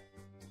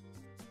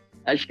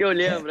 Acho que eu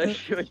lembro.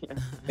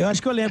 Eu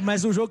acho que eu lembro,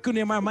 mas o jogo que o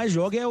Neymar mais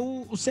joga é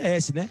o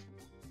CS, né?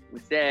 O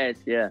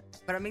CS, é.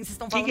 Pra mim, vocês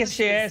estão O falando... que é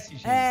CS,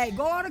 gente? É,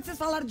 igual a hora que vocês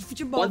falaram de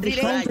futebol.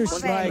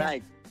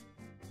 Counter-Strike.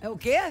 É o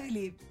quê,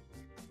 Felipe?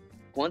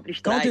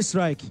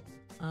 Counter-Strike.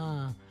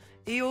 Ah.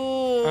 E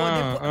o...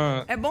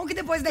 É bom que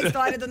depois da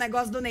história do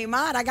negócio do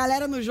Neymar, a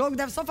galera no jogo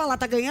deve só falar,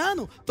 tá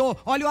ganhando? Tô,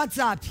 olha o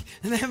WhatsApp.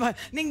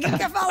 Ninguém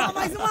quer falar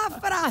mais uma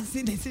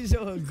frase nesse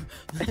jogo.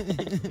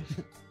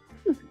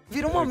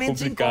 Vira um momento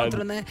de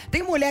encontro, né?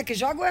 Tem mulher que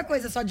joga ou é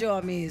coisa só de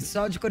homem,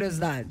 só de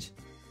curiosidade?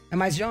 É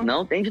mais de homem?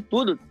 Não, tem de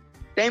tudo.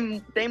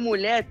 Tem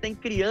mulher, tem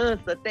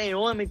criança, tem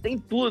homem, tem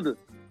tudo.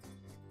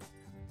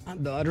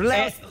 Adoro.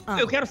 Léo.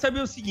 Eu quero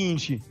saber o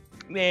seguinte.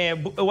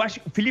 Eu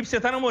acho... Felipe,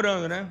 você tá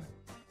namorando, né?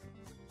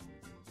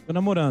 Tô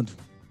namorando.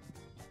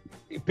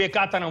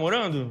 PK tá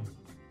namorando?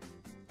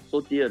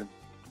 Solteiro.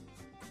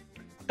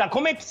 Tá,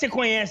 como é que você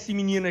conhece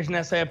meninas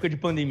nessa época de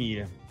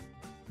pandemia?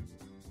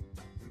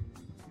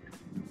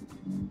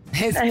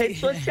 É rede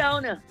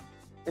social, né?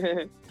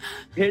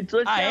 Rede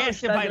social. Ah, é?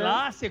 Você vai Instagram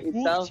lá, você e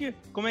curte?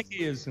 Como é que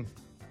é isso?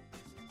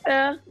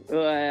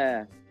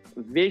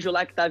 Vejo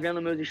lá que tá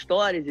vendo meus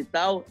stories e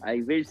tal,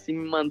 aí vejo se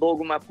me mandou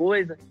alguma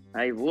coisa,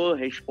 aí vou,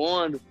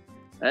 respondo.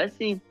 É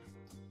assim.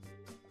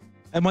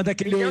 Aí manda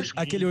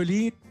aquele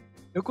olhinho.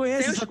 Eu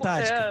conheço essa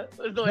tática.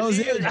 Os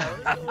olhinhos,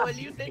 o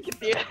olhinho tem que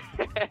ter.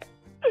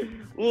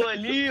 O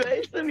olhinho,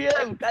 é isso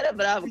mesmo, o cara é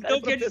bravo.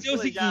 Então quer dizer o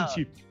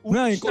seguinte...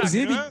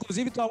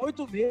 Inclusive, tô há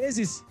 8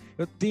 meses...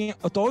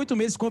 Eu tô há 8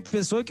 meses com uma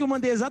pessoa que eu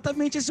mandei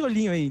exatamente esse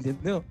olhinho aí,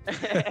 entendeu?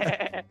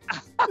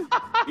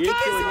 O que é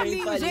esse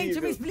olhinho,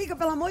 gente? Me explica,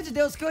 pelo amor de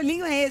Deus, que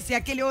olhinho é esse?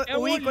 Aquele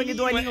o ícone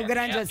do olhinho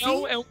grande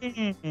assim?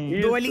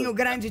 Do olhinho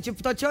grande,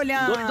 tipo, tô te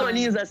olhando. 2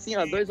 olhinhos assim,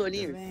 ó, 2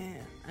 olhinhos.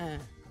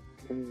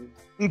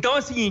 Então é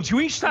o seguinte,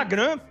 o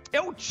Instagram é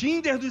o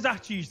Tinder dos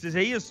artistas,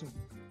 é isso?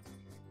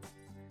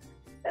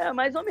 É,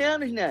 mais ou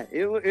menos, né?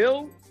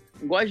 Eu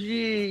gosto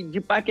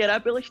de paquerar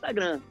pelo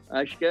Instagram.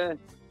 Acho que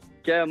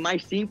é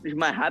mais simples,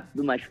 mais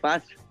rápido, mais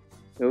fácil.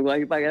 Eu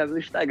gosto de paquerar pelo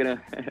Instagram.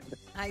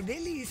 Ai,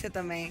 delícia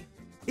também.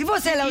 E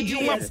você, Léo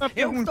Dias?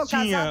 Eu que tô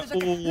casado,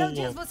 Léo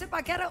Dias, você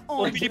paquera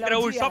onde, Felipe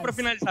Araújo, só pra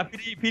finalizar.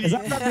 Felipe.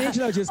 Exatamente,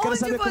 Léo Dias. Quero Onde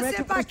saber como é você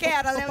que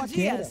paquera, Léo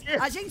Dias?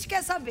 A gente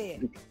quer saber.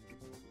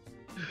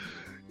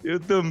 Eu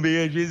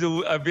também,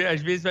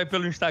 às vezes vai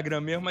pelo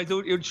Instagram mesmo, mas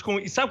eu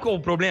descobri. Sabe qual é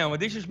o problema?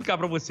 Deixa eu explicar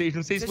pra vocês,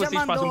 não sei se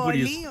vocês passam por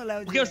isso.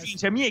 Léo Porque é o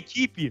seguinte, a minha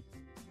equipe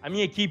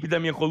da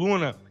minha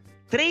coluna,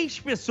 3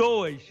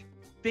 pessoas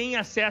têm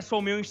acesso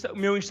ao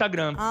meu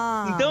Instagram.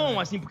 Então,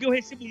 assim, porque eu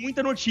recebo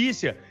muita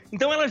notícia.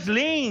 Então elas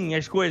leem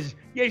as coisas.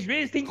 E às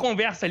vezes tem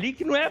conversa ali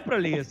que não é pra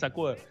ler,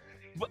 sacou?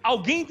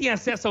 Alguém tem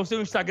acesso ao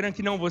seu Instagram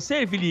que não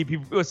você, Felipe?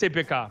 Você,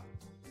 PK?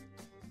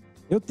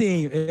 Eu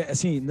tenho.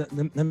 Assim,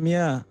 na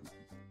minha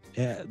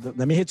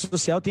rede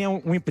social tem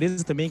uma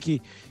empresa também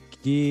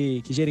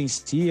que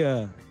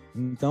gerencia.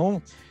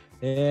 Então,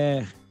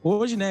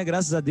 hoje, né,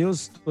 graças a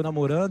Deus, tô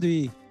namorando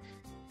e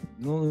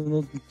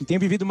não tenho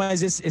vivido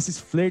mais esses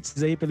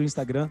flertes aí pelo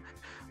Instagram.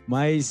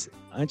 Mas,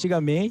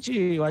 antigamente,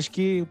 eu acho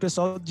que o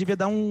pessoal devia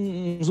dar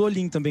uns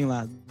olhinhos também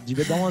lá.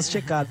 Devia dar umas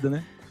checadas,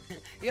 né?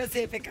 Eu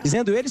sei, PK.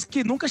 Dizendo eles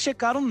que nunca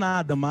checaram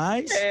nada,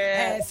 mas...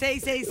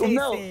 Sei.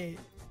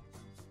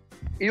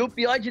 E o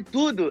pior de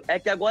tudo é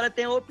que agora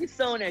tem a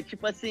opção, né?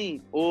 Tipo assim,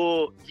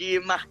 de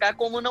marcar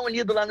como não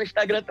lido lá no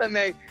Instagram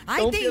também. Ai,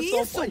 então, tem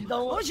isso?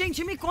 Ô,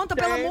 gente, me conta,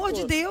 pelo amor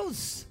de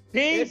Deus.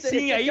 Tem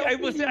sim, aí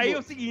é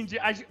o seguinte,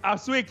 a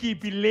sua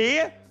equipe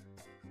lê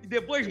e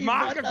depois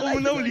marca como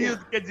não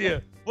lido. Quer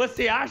dizer,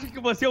 você acha que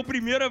você é o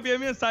primeiro a ver a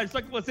mensagem,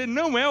 só que você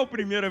não é o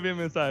primeiro a ver a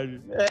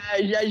mensagem.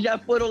 Já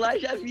foram lá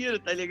e já viram,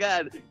 tá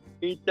ligado?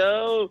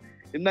 Então,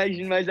 mas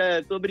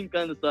tô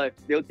brincando só.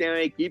 Eu tenho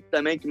uma equipe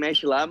também que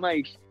mexe lá,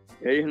 mas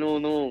eles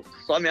não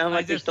só mesmo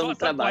a questão do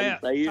trabalho.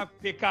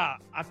 PK,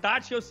 a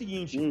tática é o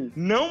seguinte,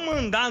 não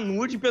mandar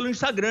nude pelo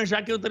Instagram, já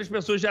que outras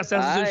pessoas já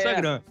acessam o seu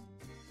Instagram.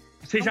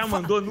 Você já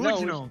mandou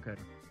nude, não, cara?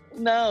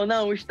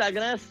 Não, o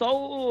Instagram é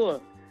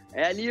só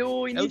ali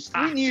o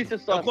início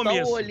só, o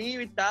começo. Só o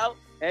olhinho e tal.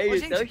 É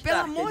isso, gente, pelo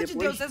amor de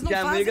Deus, vocês não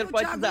fazem o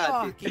Thiago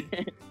York.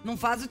 Não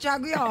faz o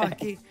Thiago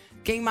York.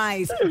 Quem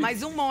mais?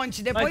 Mais um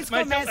monte. Depois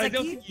começa aqui... É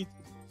o seguinte,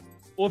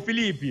 ô,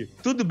 Felipe,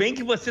 tudo bem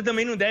que você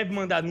também não deve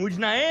mandar nude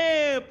na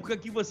época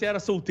que você era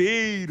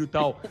solteiro e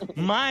tal,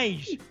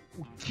 mas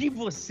o que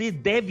você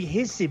deve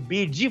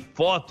receber de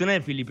foto, né,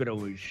 Felipe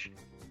Araújo?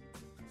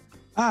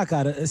 Ah,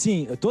 cara,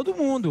 assim, todo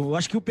mundo, eu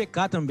acho que o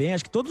PK também,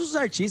 acho que todos os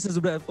artistas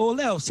do Brasil. Ô,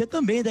 Léo, você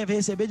também deve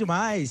receber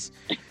demais.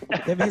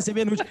 Deve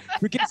receber nude.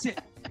 Porque você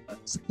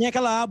tem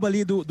aquela aba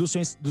ali do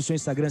seu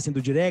Instagram, assim, do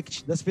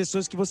direct, das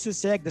pessoas que você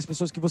segue, das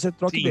pessoas que você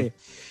troca ideia.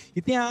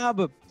 E tem a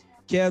aba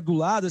que é do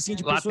lado, assim,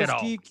 de pessoas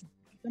que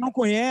você não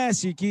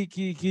conhece,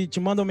 que te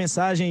mandam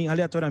mensagem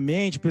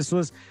aleatoriamente,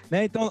 pessoas,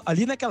 né? Então,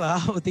 ali naquela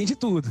aba tem de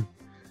tudo.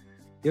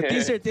 Eu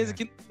tenho certeza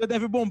que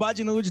deve bombar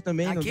de nude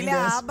também. Aquilo é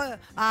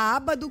a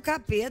aba do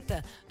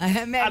capeta.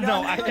 É melhor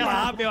não,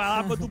 aquela aba é a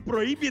aba do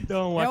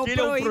proibidão.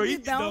 Aquele é o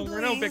proibidão,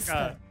 não,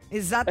 PK?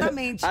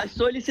 Exatamente. As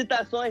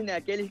solicitações, né?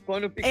 Aqueles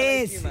quando fica lá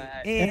em cima.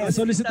 As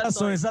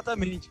solicitações,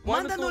 exatamente.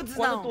 Manda nudes,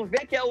 quando tu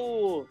vê que é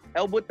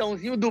o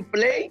botãozinho do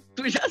play,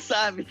 tu já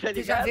sabe, tá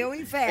ligado? Tu já vê o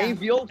inferno.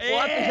 Enviou foto,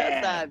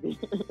 já sabe.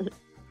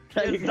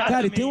 Tá,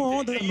 cara, e tem uma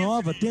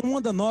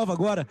onda nova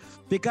agora.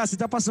 PK, você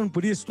tá passando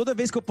por isso? Toda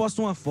vez que eu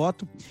posto uma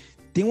foto,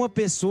 tem uma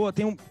pessoa,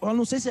 eu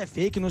não sei se é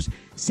fake,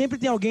 sempre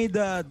tem alguém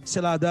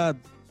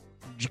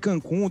de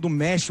Cancún, do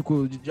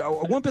México, de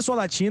alguma pessoa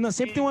latina,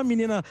 sempre tem uma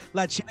menina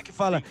latina que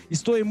fala: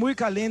 estou muito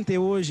caliente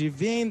hoje,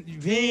 vem,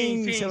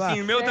 sei lá.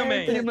 Sim, o meu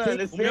também.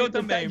 Mano, o meu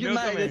também, tá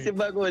demais esse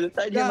bagulho,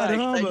 tá demais,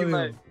 Caramba, tá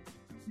demais.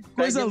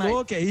 Coisa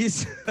louca é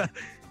isso.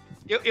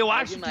 Eu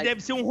acho que deve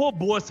ser um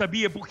robô,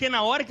 sabia? Porque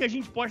na hora que a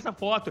gente posta a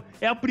foto,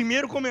 é o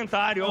primeiro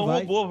comentário, é o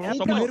robô. É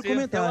o primeiro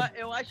comentário.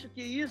 Eu acho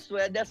que isso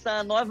é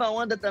dessa nova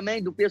onda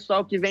também, do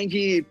pessoal que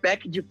vende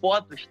pack de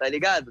fotos, tá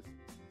ligado?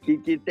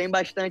 Que tem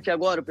bastante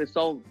agora, o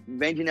pessoal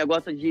vende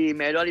negócio de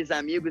melhores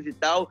amigos e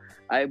tal,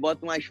 aí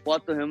bota umas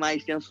fotos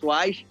mais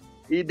sensuais,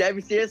 e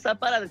deve ser essa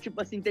parada, tipo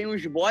assim, tem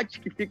uns bots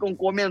que ficam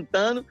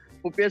comentando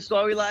pro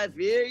pessoal ir lá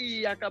ver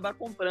e acabar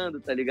comprando,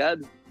 tá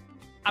ligado?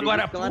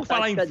 Agora, por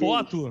falar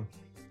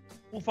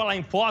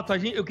em foto,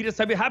 eu queria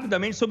saber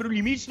rapidamente sobre o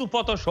limite do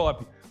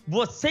Photoshop.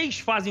 Vocês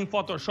fazem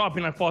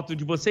Photoshop na foto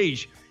de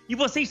vocês? E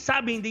vocês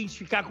sabem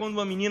identificar quando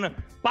uma menina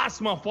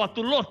passa uma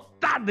foto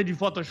lotada de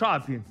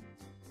Photoshop?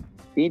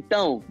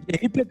 Então,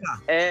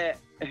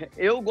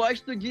 eu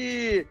gosto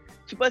de...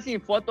 Tipo assim,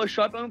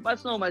 Photoshop eu não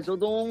passo não, mas eu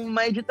dou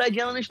uma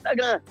editadinha no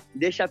Instagram.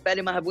 Deixa a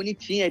pele mais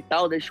bonitinha e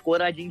tal, deixa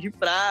coradinho de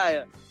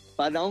praia,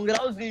 pra dar um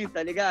grauzinho,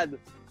 tá ligado?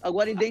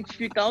 Agora,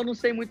 identificar eu não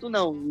sei muito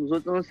não. Os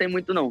outros eu não sei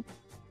muito não.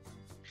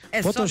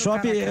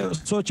 Photoshop, eu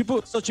sou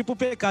tipo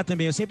PK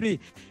também. Eu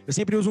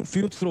sempre uso um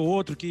filtro ou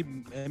outro que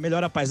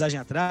melhora a paisagem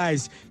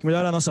atrás, que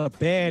melhora a nossa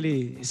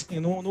pele. Assim,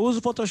 não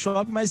uso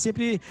Photoshop, mas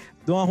sempre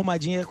dou uma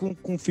arrumadinha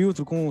com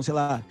filtro, com, sei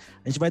lá,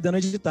 a gente vai dando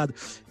editado.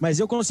 Mas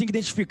eu consigo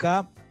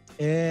identificar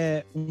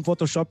um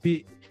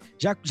Photoshop.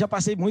 Já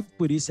passei muito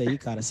por isso aí,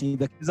 cara. Assim,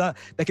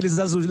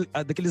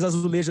 daqueles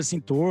azulejos assim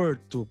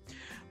torto,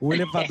 o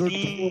elevador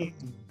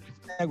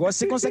negócio,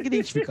 você consegue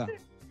identificar.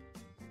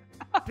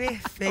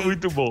 Perfeito.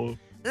 Muito bom.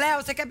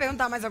 Léo, você quer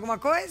perguntar mais alguma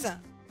coisa?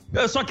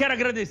 Eu só quero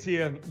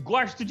agradecer.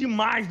 Gosto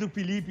demais do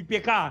Felipe.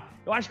 PK,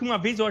 eu acho que uma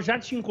vez eu já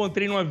te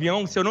encontrei no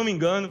avião, se eu não me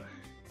engano.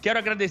 Quero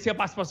agradecer a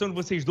participação de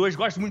vocês dois.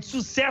 Gosto muito.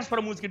 Sucesso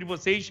pra música de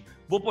vocês.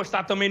 Vou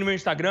postar também no meu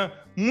Instagram.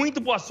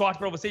 Muito boa sorte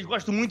pra vocês.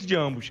 Gosto muito de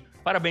ambos.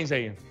 Parabéns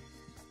aí.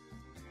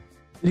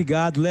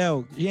 Obrigado,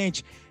 Léo.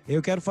 Gente,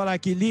 eu quero falar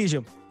aqui,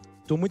 Lígia,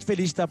 tô muito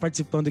feliz de estar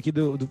participando aqui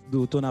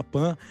do Tô na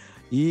Pan.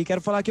 E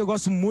quero falar que eu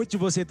gosto muito de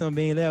você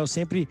também, Léo.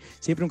 Sempre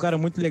um cara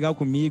muito legal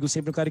comigo,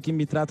 sempre um cara que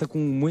me trata com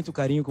muito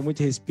carinho, com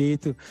muito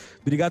respeito.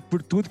 Obrigado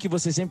por tudo que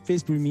você sempre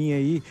fez por mim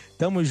aí.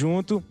 Tamo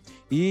junto.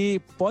 E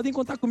podem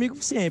contar comigo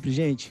sempre,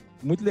 gente.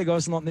 Muito legal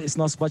esse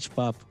nosso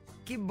bate-papo.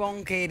 Que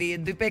bom,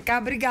 querido. E PK,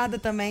 obrigada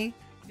também,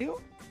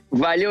 viu?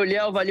 Valeu,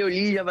 Léo, valeu,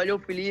 Lígia, valeu,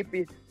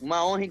 Felipe.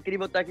 Uma honra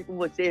incrível estar aqui com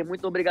vocês.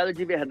 Muito obrigado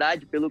de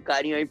verdade pelo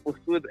carinho aí, por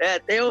tudo.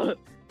 Tem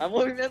a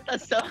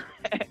movimentação.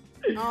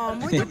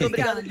 Muito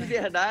obrigado de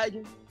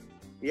verdade.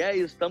 E é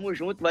isso, tamo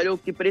junto. Valeu, o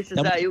que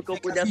precisar aí, o que eu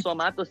puder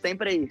somar, tô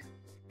sempre aí.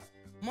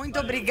 Muito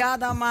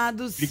obrigada,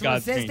 amados. Obrigado,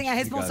 Vocês gente, têm a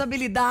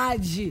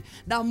responsabilidade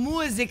da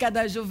música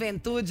da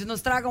juventude. Nos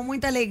tragam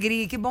muita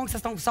alegria. Que bom que vocês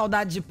estão com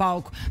saudade de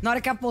palco. Na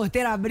hora que a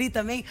porteira abrir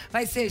também,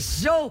 vai ser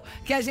show,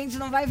 que a gente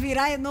não vai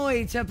virar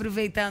noite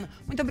aproveitando.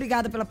 Muito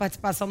obrigada pela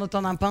participação no Tô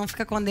na Pan.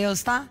 Fica com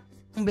Deus, tá?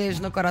 Um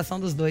beijo no coração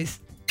dos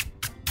dois.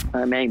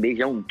 Amém,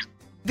 beijão.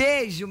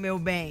 Beijo, meu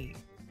bem.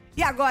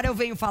 E agora eu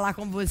venho falar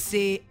com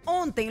você.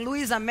 Ontem,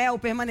 Luísa Mel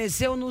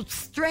permaneceu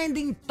nos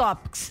Trending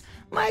Topics.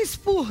 Mas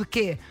por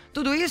quê?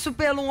 Tudo isso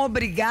pelo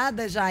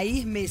obrigada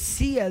Jair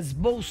Messias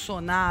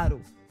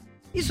Bolsonaro.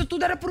 Isso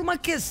tudo era por uma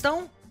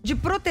questão de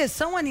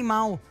proteção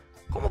animal.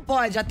 Como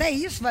pode? Até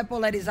isso vai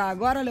polarizar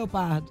agora,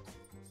 Leopardo?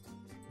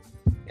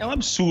 É um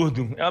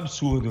absurdo, é um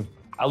absurdo.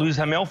 A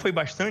Luísa Mel foi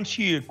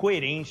bastante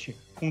coerente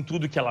com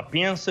tudo que ela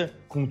pensa,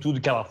 com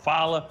tudo que ela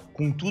fala,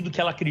 com tudo que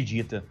ela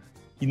acredita.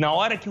 E na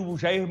hora que o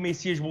Jair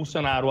Messias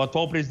Bolsonaro, o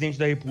atual presidente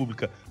da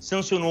República,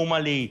 sancionou uma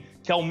lei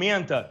que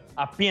aumenta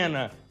a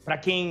pena para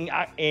quem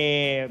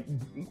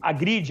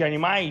agride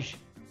animais,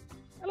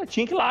 ela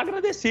tinha que ir lá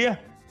agradecer.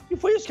 E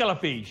foi isso que ela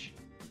fez.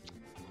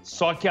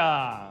 Só que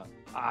a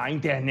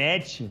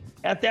internet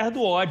é a terra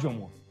do ódio,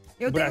 amor.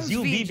 O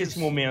Brasil vive esse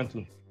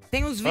momento.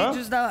 Tem uns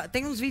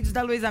vídeos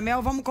da Luísa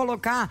Mel, vamos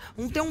colocar.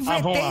 Tem um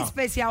VT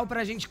especial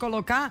pra gente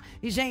colocar.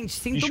 E, gente,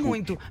 sinto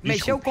muito.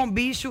 Mexeu com o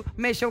bicho,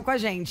 mexeu com a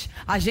gente.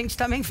 A gente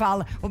também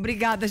fala.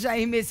 Obrigada,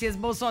 Jair Messias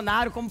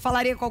Bolsonaro. Como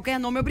falaria qualquer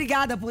nome,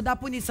 obrigada por dar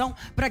punição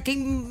pra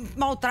quem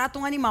maltrata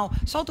um animal.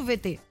 Solta o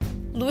VT.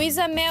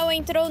 Luísa Mel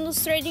entrou nos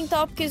Trending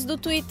Topics do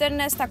Twitter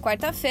nesta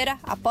quarta-feira,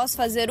 após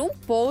fazer um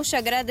post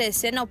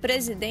agradecendo ao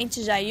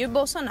presidente Jair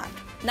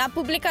Bolsonaro. Na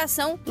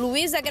publicação,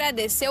 Luiza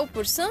agradeceu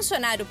por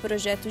sancionar o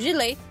projeto de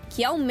lei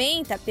que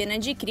aumenta a pena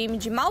de crime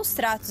de maus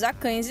tratos a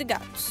cães e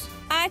gatos.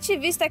 A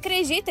ativista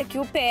acredita que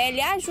o PL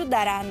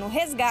ajudará no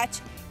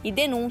resgate e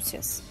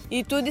denúncias.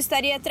 E tudo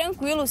estaria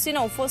tranquilo se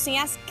não fossem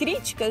as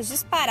críticas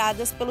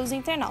disparadas pelos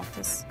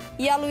internautas.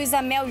 E a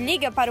Luísa Mel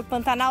liga para o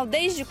Pantanal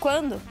desde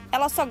quando?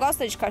 Ela só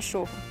gosta de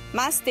cachorro,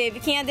 mas teve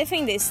quem a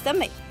defendesse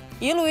também.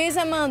 E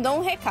Luísa mandou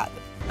um recado.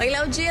 Oi,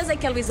 Léo Dias,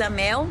 aqui é a Luísa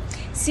Mel.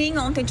 Sim,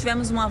 ontem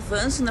tivemos um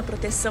avanço na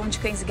proteção de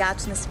cães e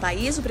gatos nesse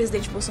país. O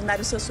presidente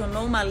Bolsonaro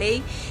sancionou uma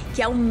lei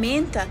que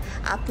aumenta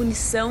a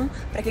punição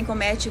para quem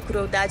comete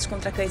crueldades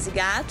contra cães e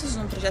gatos,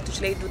 um projeto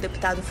de lei do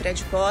deputado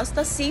Fred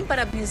Costa. Sim,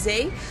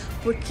 parabenizei,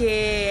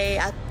 porque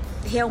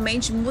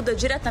realmente muda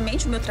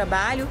diretamente o meu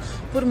trabalho.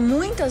 Por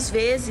muitas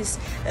vezes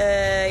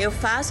eu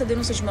faço a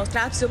denúncia de maus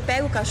tratos, eu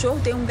pego o cachorro,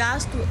 tenho um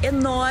gasto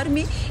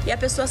enorme e a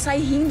pessoa sai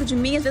rindo de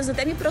mim, às vezes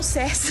até me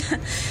processa,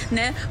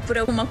 né, por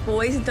alguma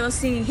coisa. Então,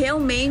 assim,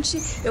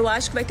 realmente eu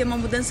acho que vai ter uma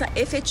mudança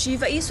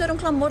efetiva e isso era um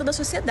clamor da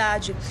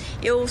sociedade.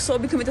 Eu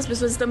soube que muitas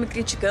pessoas estão me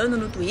criticando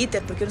no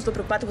Twitter porque eu não estou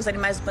preocupada com os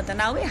animais do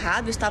Pantanal.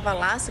 Errado, eu estava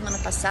lá semana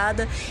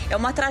passada. É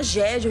uma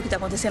tragédia o que está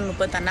acontecendo no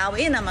Pantanal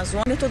e na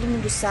Amazônia, todo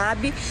mundo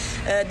sabe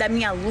da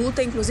minha luta.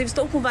 Inclusive,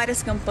 estou com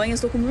várias campanhas,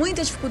 estou com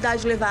muita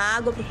dificuldade de levar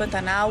água para o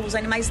Pantanal, os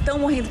animais estão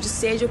morrendo de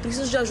sede, eu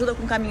preciso de ajuda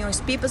com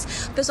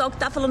caminhões-pipas. O pessoal que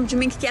está falando de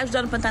mim que quer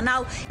ajudar no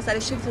Pantanal, eu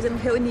estive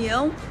fazendo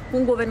reunião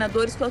com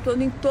governadores, estou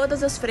atuando em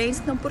todas as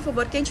frentes. Então, por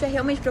favor, quem estiver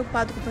realmente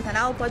preocupado com o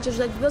Pantanal pode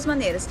ajudar de duas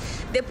maneiras: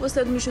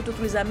 depositando no Instituto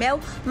Luísa Mel,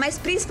 mas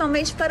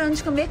principalmente parando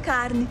de comer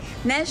carne,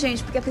 né,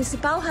 gente? Porque a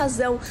principal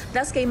razão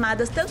das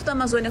queimadas, tanto da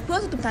Amazônia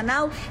quanto do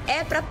Pantanal,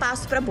 é para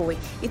pasto, para boi.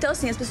 Então,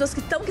 assim, as pessoas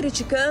que estão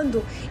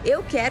criticando,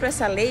 eu quero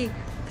essa lei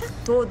para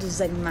todos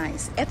os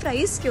animais. É para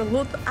isso que eu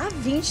luto há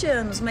 20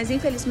 anos, mas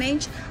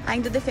infelizmente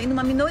ainda defendo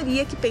uma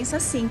minoria que pensa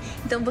assim.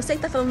 Então você que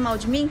está falando mal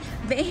de mim,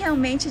 vem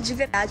realmente de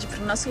verdade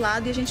para o nosso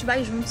lado e a gente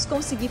vai juntos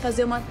conseguir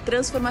fazer uma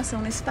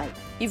transformação nesse país.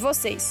 E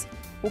vocês?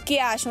 O que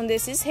acham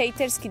desses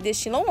haters que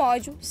destilam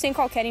ódio sem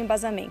qualquer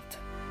embasamento?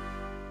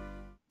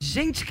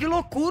 Gente, que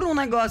loucura um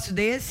negócio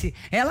desse.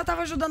 Ela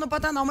tava ajudando o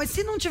Pantanal, mas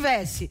se não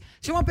tivesse,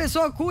 se uma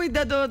pessoa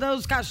cuida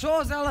dos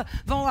cachorros, a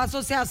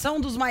associação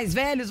dos mais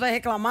velhos vai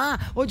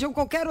reclamar, ou de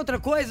qualquer outra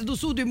coisa, do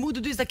surdo e mudo,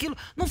 disso, daquilo,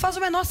 não faz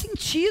o menor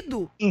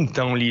sentido.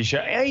 Então, Lígia,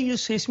 é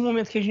isso, esse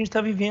momento que a gente tá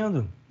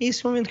vivendo.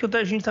 Esse momento que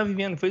a gente tá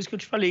vivendo, foi isso que eu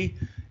te falei.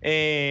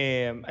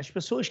 As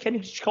pessoas querem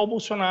criticar o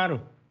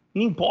Bolsonaro.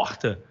 Não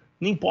importa.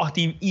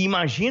 E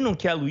imaginam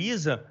que a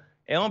Luísa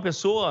é uma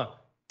pessoa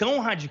tão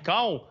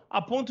radical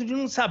a ponto de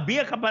não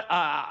saber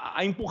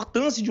a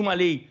importância de uma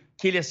lei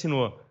que ele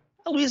assinou.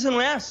 A Luísa não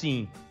é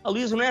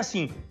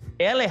assim.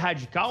 Ela é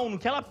radical no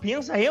que ela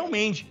pensa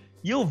realmente.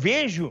 E eu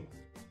vejo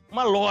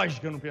uma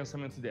lógica no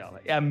pensamento dela.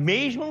 É a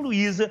mesma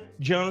Luísa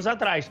de anos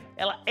atrás.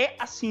 Ela é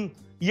assim.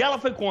 E ela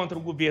foi contra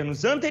os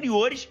governos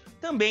anteriores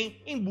também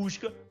em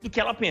busca do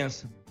que ela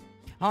pensa.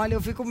 Olha,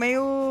 eu fico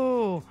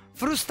meio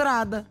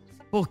frustrada.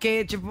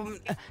 Porque, tipo,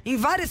 em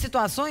várias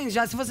situações,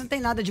 já se você não tem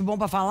nada de bom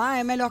pra falar,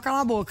 é melhor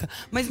calar a boca.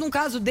 Mas num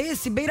caso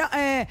desse,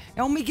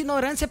 é uma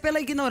ignorância pela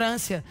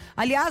ignorância.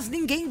 Aliás,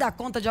 ninguém dá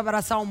conta de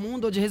abraçar o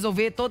mundo ou de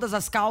resolver todas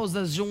as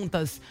causas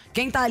juntas.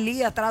 Quem tá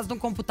ali atrás de um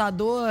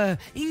computador,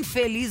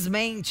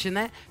 infelizmente,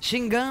 né,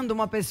 xingando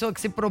uma pessoa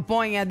que se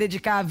propõe a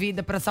dedicar a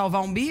vida pra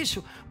salvar um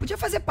bicho, podia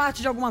fazer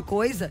parte de alguma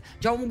coisa,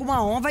 de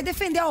alguma ONG, vai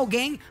defender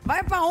alguém,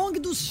 vai pra ONG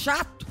dos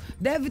chatos.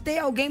 Deve ter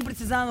alguém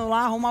precisando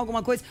lá arrumar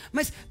alguma coisa.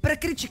 Mas pra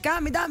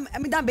criticar, me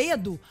dá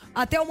medo.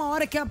 Até uma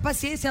hora que a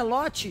paciência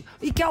lote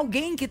e que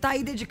alguém que tá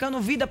aí dedicando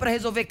vida pra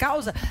resolver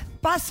causa,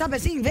 passa, sabe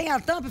assim, vem a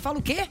tampa e fala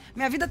o quê?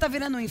 Minha vida tá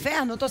virando um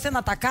inferno, eu tô sendo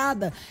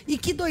atacada. E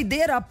que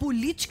doideira a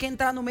política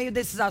entrar no meio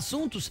desses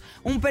assuntos.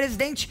 Um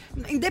presidente,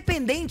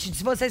 independente de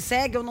se você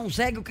segue ou não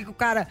segue o que o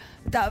cara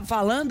tá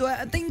falando,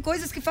 tem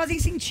coisas que fazem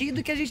sentido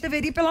e que a gente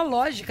deveria ir pela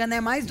lógica,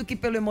 né? Mais do que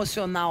pelo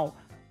emocional.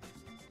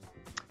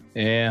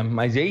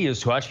 Mas é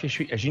isso, eu acho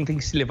que a gente tem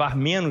que se levar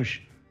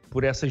menos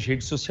por essas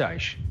redes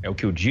sociais. É o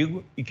que eu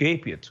digo e que eu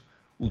repito.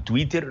 O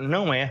Twitter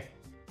não é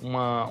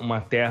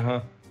uma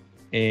terra,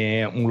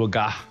 um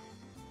lugar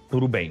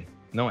para o bem.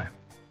 Não é.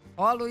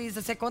 Ó,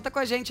 Luísa, você conta com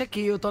a gente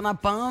aqui. O Tô na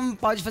Pan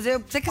pode fazer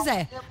o que você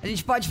quiser. A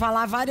gente pode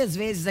falar várias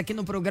vezes aqui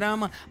no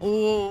programa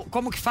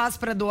como que faz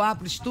pra doar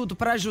pro Instituto,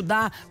 pra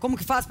ajudar, como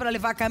que faz pra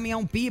levar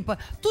caminhão-pipa.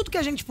 Tudo que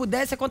a gente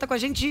puder, você conta com a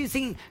gente,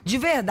 assim, de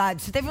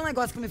verdade. Se teve um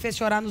negócio que me fez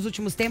chorar nos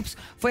últimos tempos,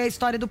 foi a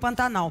história do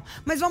Pantanal.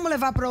 Mas vamos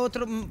levar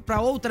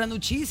pra outra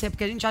notícia,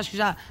 porque a gente acha que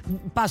já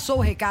passou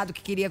o recado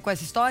que queria com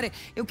essa história.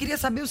 Eu queria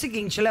saber o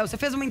seguinte, Léo, você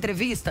fez uma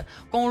entrevista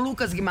com o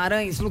Lucas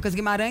Guimarães. Lucas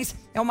Guimarães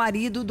é o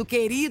marido do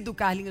querido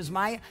Carlinhos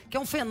Maia, que é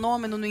um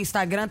fenômeno no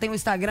Instagram, tem o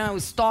Instagram, o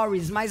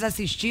Stories mais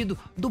assistido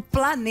do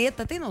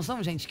planeta. Tem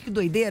noção, gente? Que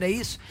doideira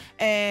isso?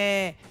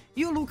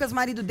 E o Lucas,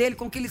 marido dele,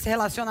 com quem ele se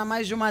relaciona há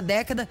mais de uma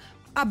década,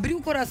 abriu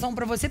o coração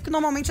pra você, porque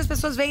normalmente as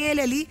pessoas veem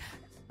ele ali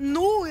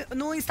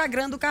no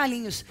Instagram do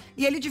Carlinhos.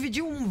 E ele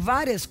dividiu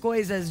várias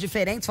coisas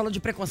diferentes, falou de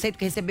preconceito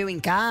que recebeu em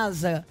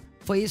casa.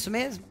 Foi isso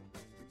mesmo?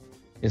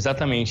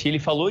 Exatamente. Ele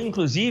falou,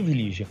 inclusive,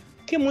 Lígia,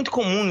 que é muito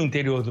comum no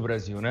interior do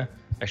Brasil, né?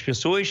 As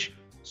pessoas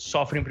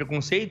sofrem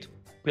preconceito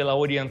pela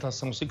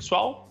orientação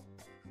sexual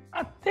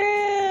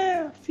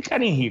até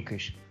ficarem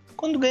ricas.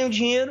 Quando ganham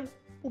dinheiro,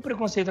 o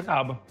preconceito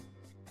acaba.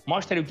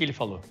 Mostra aí o que ele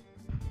falou.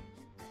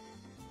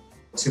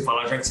 Você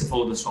falar, já que você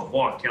falou da sua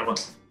avó, que ela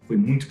foi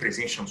muito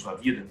presente na sua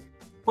vida,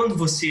 quando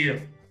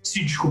você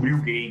se descobriu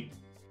gay,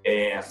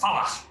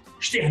 falar,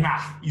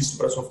 externar isso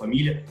para sua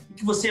família, eu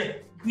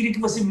queria que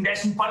você me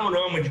desse um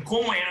panorama de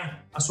como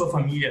é a sua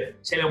família,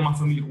 se ela é uma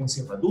família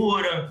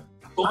conservadora,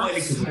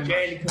 católica,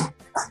 evangélica.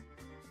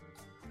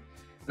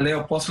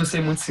 Léo, posso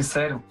ser muito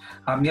sincero?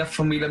 A minha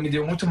família me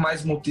deu muito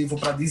mais motivo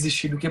para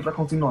desistir do que para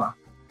continuar.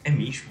 É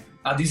mesmo?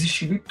 A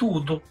desistir de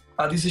tudo.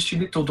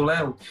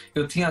 Léo,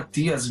 eu tinha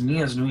tias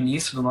minhas no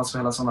início do nosso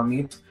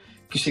relacionamento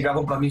que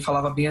chegavam para mim e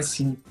falavam bem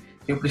assim: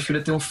 eu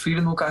prefiro ter um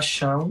filho no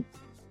caixão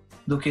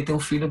do que ter um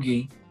filho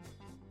gay.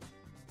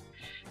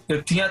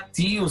 Eu tinha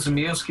tios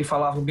meus que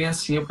falavam bem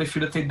assim: eu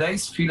prefiro ter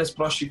 10 filhas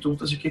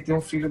prostitutas do que ter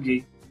um filho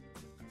gay.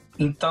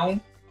 Então,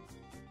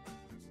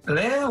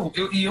 Léo,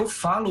 eu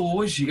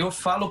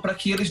falo para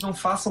que eles não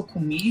façam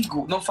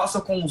comigo, não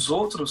façam com os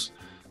outros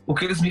o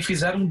que eles me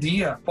fizeram um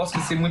dia. Posso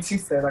ser muito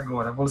sincero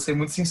agora, vou ser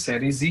muito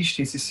sincero.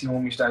 Existe esses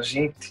ciúmes da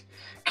gente,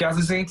 que às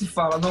vezes a gente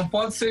fala, não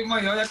pode ser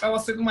maior, e acaba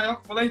sendo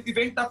maior quando a gente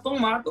vem estar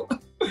tomado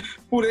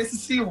por esse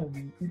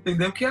ciúme,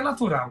 entendeu? Que é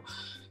natural.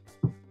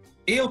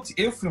 Eu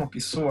fui uma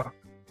pessoa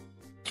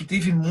que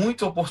tive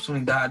muitas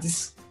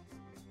oportunidades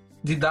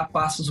de dar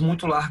passos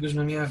muito largos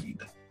na minha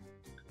vida.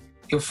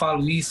 Eu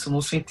falo isso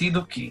no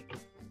sentido que,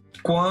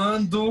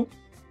 quando,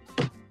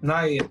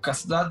 na época, a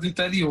cidade do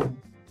interior,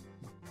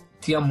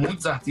 tinha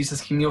muitos artistas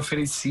que me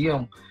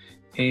ofereciam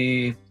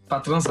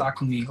para transar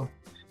comigo.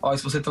 Olha,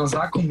 se você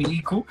transar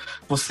comigo,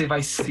 você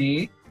vai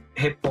ser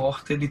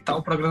repórter de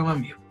tal programa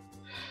meu.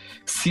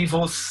 Se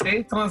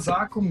você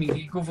transar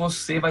comigo,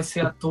 você vai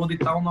ser ator de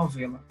tal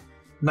novela.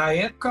 Na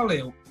época,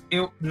 Léo,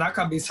 na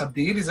cabeça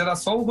deles era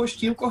só o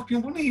rostinho, o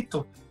corpinho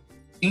bonito.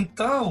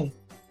 Então,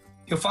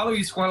 eu falo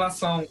isso com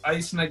relação a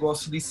esse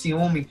negócio de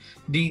ciúme,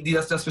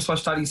 das pessoas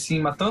estarem em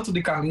cima, tanto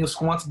de Carlinhos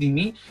quanto de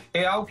mim,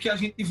 é algo que a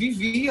gente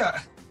vivia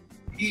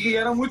e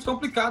era muito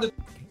complicado.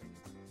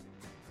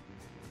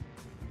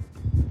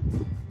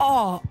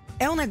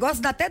 É um negócio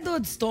que dá até dor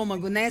de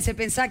estômago, né? Você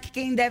pensar que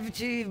quem deve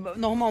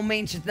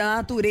normalmente, da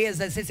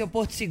natureza, ser seu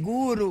porto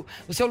seguro,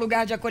 o seu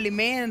lugar de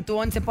acolhimento,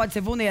 onde você pode ser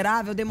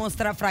vulnerável,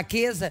 demonstrar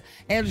fraqueza,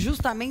 é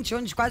justamente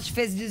onde quase te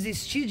fez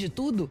desistir de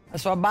tudo? A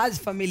sua base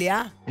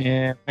familiar?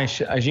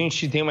 Mas a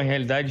gente tem uma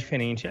realidade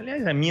diferente.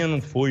 Aliás, a minha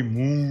não foi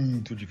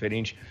muito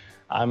diferente.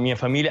 A minha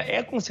família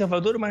é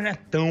conservadora, mas não é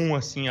tão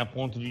assim a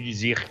ponto de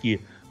dizer que,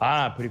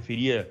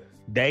 preferia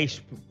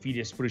 10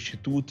 filhas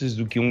prostitutas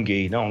do que um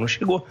gay. Não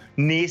chegou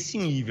nesse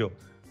nível.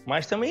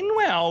 Mas também não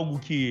é algo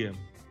que...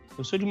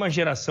 Eu sou de uma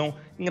geração...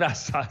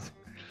 Engraçado.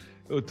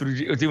 Outro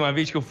dia, eu tenho uma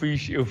vez que eu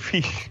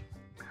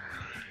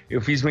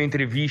fiz uma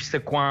entrevista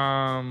com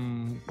a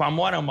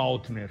Amora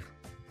Maltner.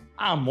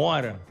 A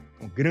Amora,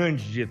 a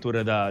grande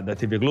diretora da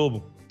TV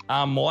Globo,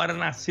 a Amora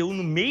nasceu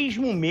no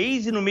mesmo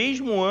mês e no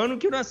mesmo ano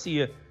que eu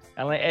nascia.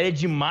 Ela é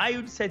de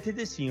maio de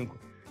 75.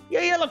 E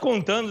aí ela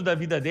contando da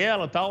vida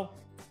dela e tal...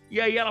 E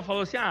aí ela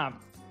falou assim,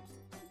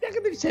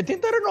 década de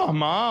 70 era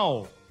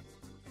normal.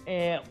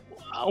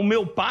 O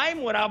meu pai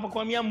morava com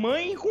a minha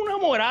mãe e com o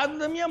namorado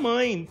da minha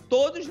mãe,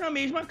 todos na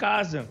mesma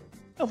casa.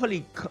 Eu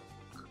falei,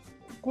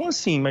 como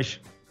assim?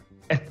 Mas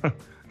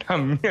na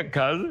minha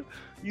casa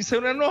isso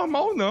não é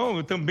normal, não.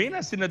 Eu também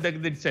nasci na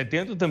década de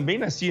 70, eu também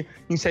nasci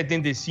em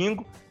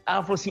 75.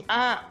 Ela falou assim,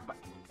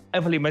 Aí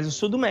eu falei, mas eu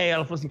sou do Meia.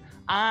 Ela falou assim,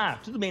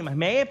 tudo bem, mas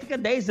Meia fica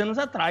 10 anos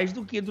atrás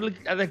daqui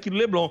do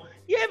Leblon.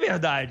 E é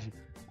verdade.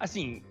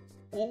 Assim,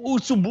 o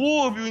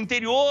subúrbio, o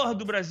interior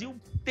do Brasil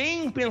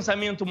tem um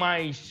pensamento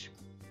mais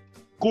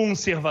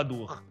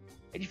conservador.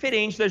 É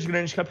diferente das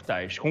grandes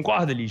capitais.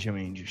 Concorda, Lígia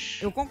Mendes?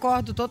 Eu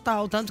concordo,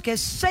 total. Tanto que é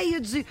cheio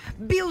de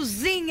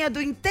Billzinha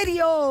do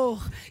interior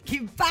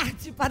que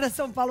parte para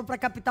São Paulo, para a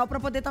capital,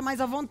 para poder estar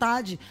mais à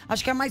vontade.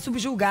 Acho que é mais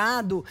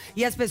subjugado.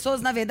 E as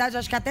pessoas, na verdade,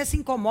 acho que até se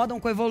incomodam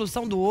com a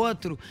evolução do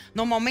outro.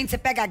 Normalmente, você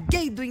pega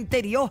gay do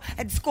interior,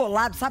 é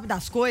descolado, sabe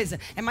das coisas,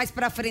 é mais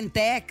pra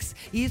frentex.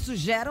 E isso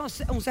gera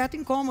um certo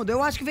incômodo.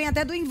 Eu acho que vem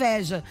até do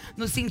inveja,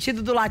 no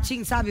sentido do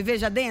latim, sabe?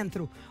 Veja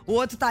dentro. O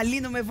outro tá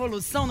ali numa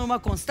evolução, numa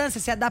constância,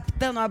 se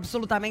adaptando a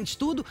absolutamente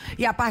tudo,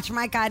 e a parte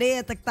mais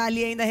careta que tá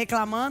ali ainda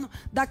reclamando,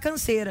 dá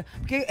canseira.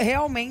 Porque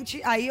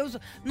realmente, aí eu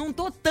não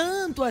tô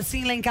tanto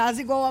assim lá em casa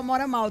igual a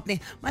Amora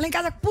Maltner, mas lá em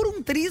casa, por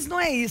um triz, não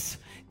é isso.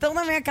 Então,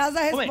 na minha casa,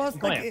 a resposta...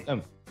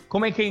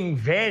 Como é que é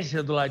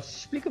inveja do lado?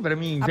 Explica pra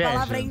mim, inveja. A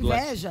palavra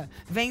inveja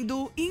vem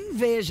do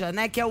inveja,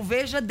 né? Que é o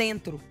veja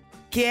dentro.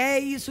 Que é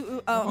isso,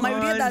 a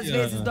maioria das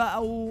vezes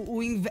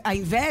a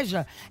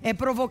inveja é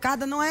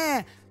provocada, não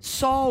é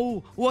só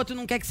o outro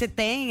não quer que você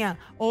tenha,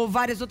 ou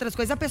várias outras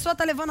coisas. A pessoa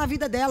tá levando a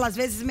vida dela, às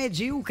vezes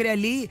medíocre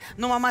ali,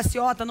 numa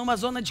maciota, numa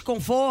zona de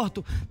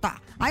conforto,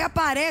 tá. Aí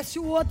aparece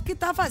o outro que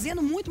tá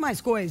fazendo muito mais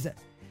coisa.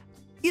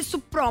 Isso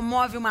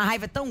promove uma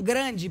raiva tão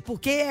grande,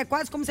 porque é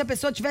quase como se a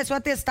pessoa tivesse o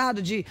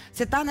atestado de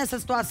você tá nessa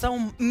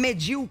situação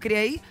medíocre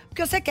aí,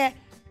 porque você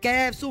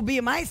quer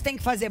subir mais, tem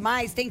que fazer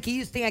mais, tem que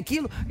isso, tem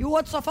aquilo, e o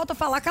outro só falta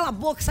falar, cala a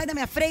boca, sai da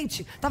minha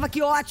frente, tava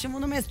aqui ótimo,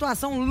 numa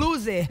situação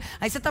loser,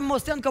 aí você tá me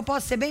mostrando que eu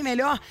posso ser bem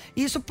melhor,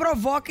 e isso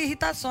provoca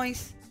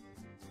irritações.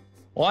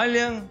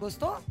 Olha...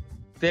 Gostou?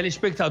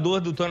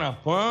 Telespectador do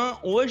Tonapã,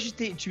 hoje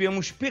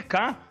tivemos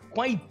PK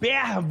com a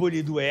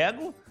hipérbole do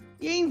ego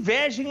e a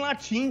inveja em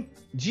latim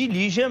de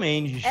Lígia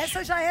Mendes.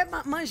 Essa já é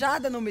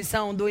manjada no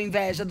Missão do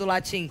Inveja do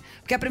Latim.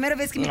 Porque a primeira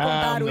vez que me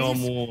contaram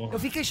isso, eu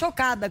fiquei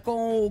chocada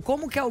com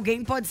como que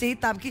alguém pode se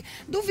irritar. Porque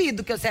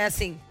duvido que eu seja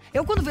assim.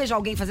 Eu, quando vejo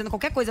alguém fazendo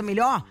qualquer coisa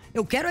melhor,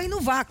 eu quero ir no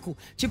vácuo.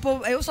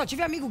 Tipo, eu só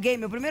tive amigo gay.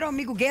 Meu primeiro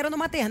amigo gay era no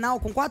maternal,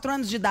 com 4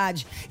 anos de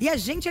idade. E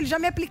ele já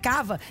me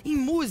aplicava em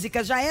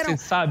música, já eram...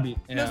 Você sabe...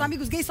 Meus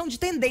amigos gays são de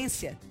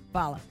tendência.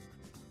 Fala.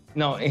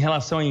 Não, em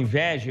relação à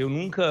inveja, eu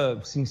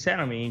nunca,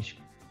 sinceramente,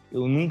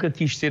 eu nunca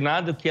quis ter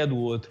nada que é do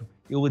outro.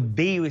 Eu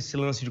odeio esse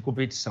lance de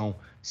competição.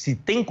 Se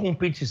tem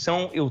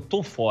competição, eu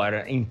tô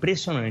fora. É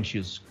impressionante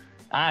isso.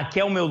 Ah,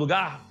 quer o meu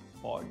lugar?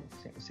 Pode.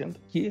 Senta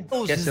aqui.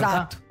 Quer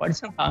sentar? Pode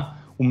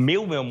sentar. O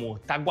meu amor,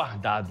 tá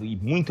guardado e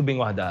muito bem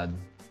guardado.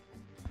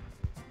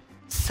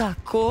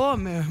 Sacou,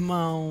 meu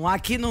irmão?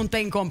 Aqui não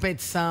tem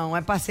competição,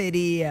 é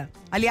parceria.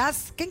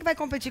 Aliás, quem que vai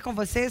competir com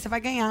você, você vai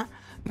ganhar.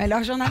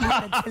 Melhor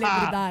jornalista de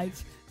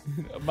celebridade.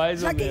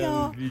 Mais Já ou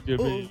ganhou.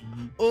 menos.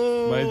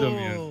 Mais ou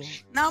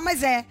menos. Não,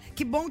 mas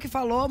que bom que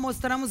falou,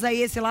 mostramos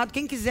aí esse lado.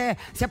 Quem quiser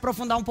se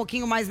aprofundar um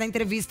pouquinho mais na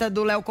entrevista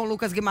do Léo com o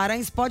Lucas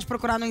Guimarães, pode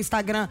procurar no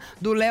Instagram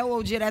do Léo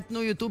ou direto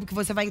no YouTube que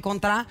você vai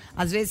encontrar.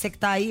 Às vezes você que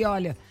tá aí,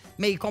 olha,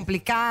 meio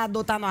complicado,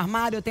 ou tá no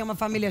armário, ou tem uma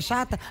família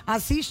chata,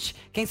 assiste.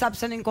 Quem sabe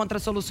você não encontra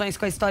soluções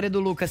com a história do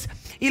Lucas.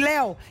 E,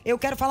 Léo, eu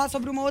quero falar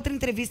sobre uma outra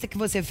entrevista que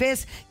você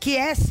fez, que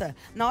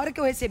na hora que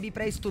eu recebi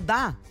pra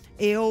estudar,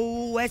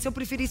 eu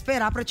preferi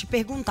esperar pra te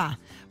perguntar.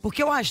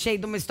 Porque eu achei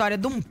de uma história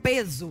de um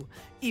peso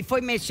e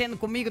foi mexendo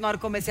comigo na hora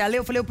que eu comecei a ler.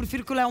 Eu falei, eu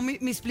prefiro que o Léo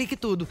me explique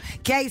tudo.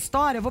 Que é a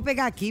história, eu vou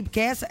pegar aqui, porque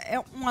essa é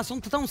um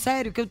assunto tão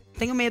sério que eu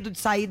tenho medo de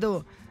sair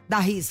da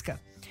risca.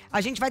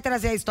 A gente vai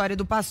trazer a história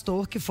do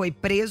pastor que foi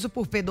preso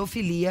por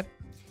pedofilia,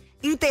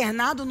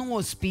 internado num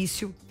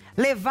hospício,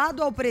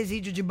 levado ao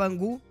presídio de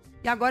Bangu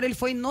e agora ele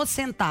foi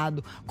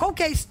inocentado. Qual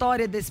que é a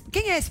história desse...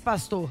 Quem é esse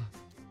pastor?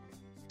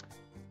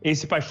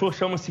 Esse pastor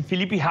chama-se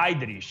Felipe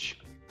Heidrich.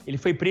 Ele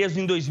foi preso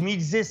em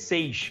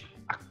 2016,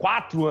 há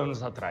 4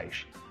 anos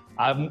atrás.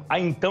 A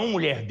então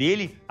mulher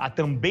dele, a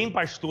também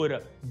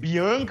pastora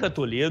Bianca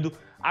Toledo,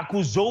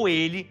 acusou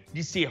ele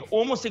de ser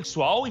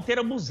homossexual e ter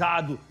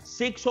abusado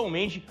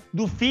sexualmente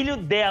do filho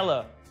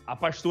dela, a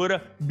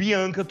pastora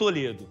Bianca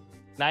Toledo.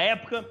 Na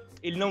época,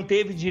 ele não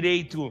teve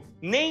direito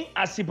nem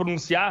a se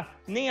pronunciar,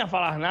 nem a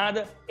falar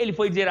nada. Ele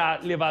foi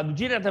levado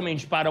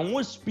diretamente para um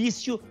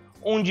hospício,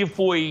 onde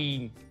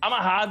foi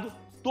amarrado,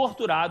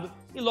 torturado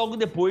e logo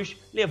depois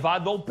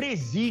levado ao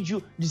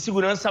presídio de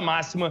segurança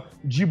máxima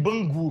de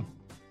Bangu.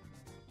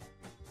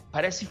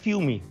 Parece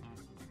filme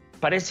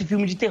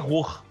de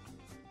terror.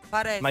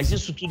 Parece. Mas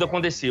isso tudo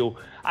aconteceu.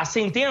 A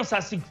sentença,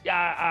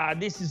 a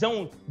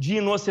decisão de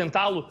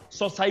inocentá-lo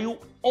só saiu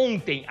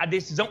ontem. A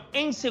decisão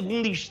em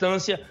segunda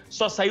instância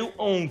só saiu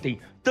ontem.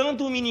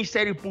 Tanto o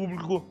Ministério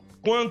Público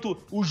quanto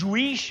o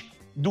juiz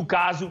do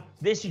caso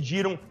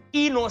decidiram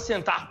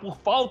inocentar por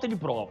falta de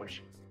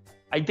provas.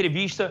 A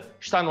entrevista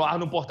está no ar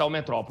no portal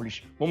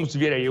Metrópolis. Vamos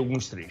ver aí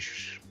alguns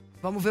trechos.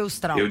 Vamos ver os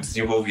traumas. Eu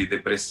desenvolvi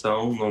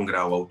depressão num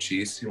grau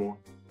altíssimo.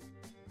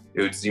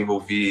 Eu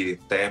desenvolvi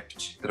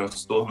TEPT,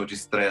 transtorno de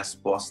estresse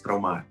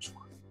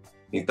pós-traumático.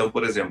 Então,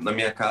 por exemplo, na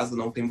minha casa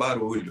não tem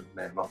barulho,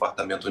 né? No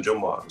apartamento onde eu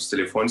moro. Os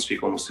telefones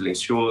ficam no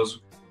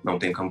silencioso, não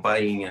tem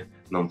campainha,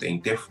 não tem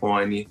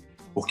interfone,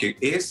 porque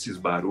esses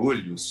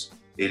barulhos,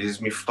 eles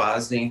me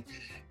fazem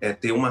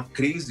ter uma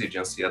crise de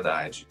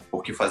ansiedade,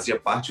 porque fazia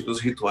parte dos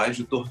rituais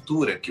de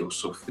tortura que eu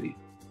sofri.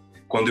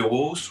 Quando eu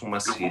ouço uma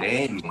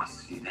sirene,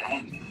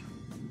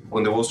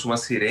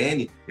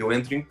 eu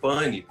entro em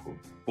pânico.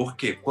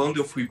 Porque quando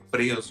eu fui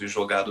preso e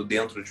jogado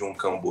dentro de um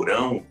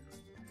camburão,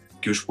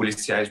 que os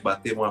policiais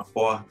bateram a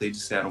porta e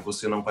disseram: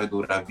 você não vai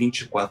durar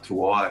 24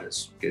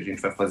 horas, porque a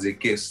gente vai fazer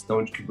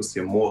questão de que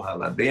você morra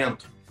lá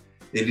dentro,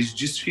 eles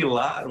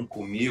desfilaram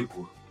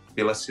comigo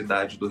pela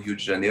cidade do Rio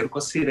de Janeiro com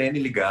a sirene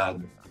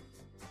ligada.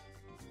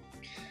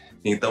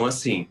 Então,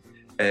 assim,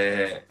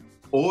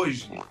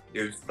 hoje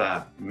eu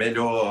estar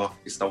melhor,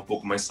 estar um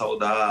pouco mais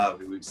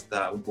saudável,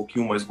 estar um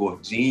pouquinho mais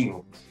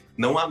gordinho,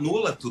 não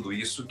anula tudo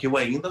isso que eu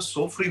ainda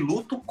sofro e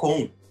luto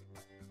com.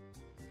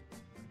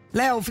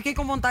 Léo, fiquei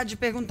com vontade de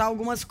perguntar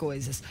algumas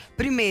coisas.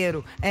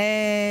 Primeiro,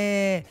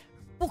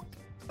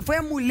 foi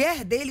a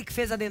mulher dele que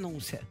fez a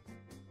denúncia?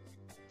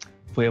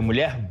 Foi a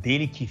mulher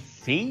dele que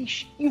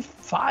fez e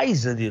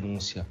faz a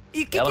denúncia.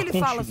 E o que ele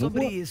fala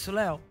sobre isso,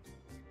 Léo?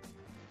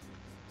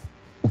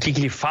 O que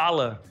ele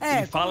fala?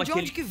 Ele fala de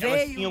onde que ela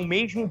veio? tinha o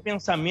mesmo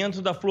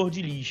pensamento da Flor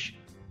de Lis,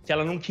 que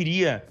ela não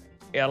queria.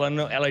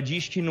 Ela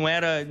diz que não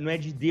é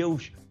de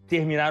Deus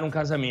terminar um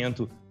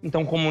casamento.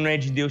 Então, como não é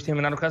de Deus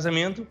terminar o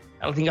casamento,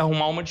 ela tem que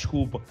arrumar uma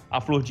desculpa. A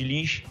Flor de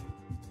Lis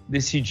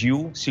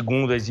decidiu,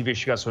 segundo as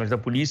investigações da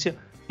polícia,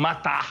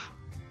 matar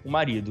o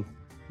marido.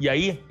 E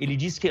aí, ele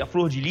disse que a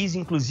Flor de Lis,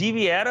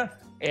 inclusive,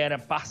 era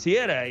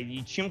parceira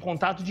e tinha um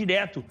contato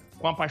direto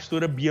com a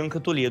pastora Bianca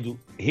Toledo.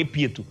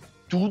 Repito,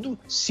 tudo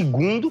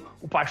segundo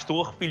o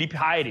pastor Felipe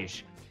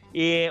Haires.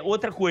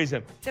 Outra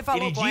coisa... Você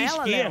falou ele com diz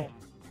ela, que...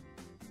 Léo?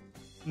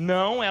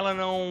 Não,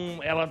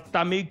 ela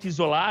tá meio que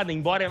isolada,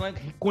 embora ela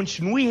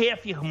continue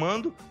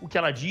reafirmando o que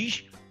ela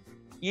diz.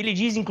 E ele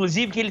diz,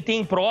 inclusive, que ele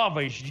tem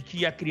provas de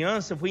que a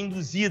criança foi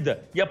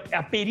induzida. E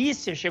a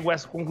perícia chegou a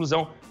essa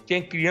conclusão, que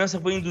a criança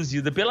foi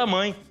induzida pela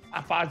mãe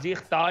a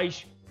fazer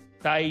tais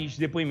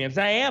depoimentos.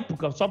 Na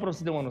época, só para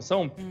você ter uma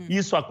noção,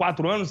 isso há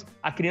 4 anos,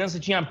 a criança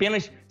tinha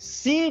apenas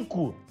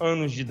 5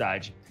 anos de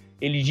idade.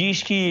 Ele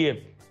diz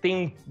que tem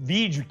um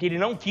vídeo que ele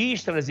não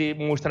quis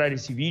mostrar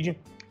esse vídeo,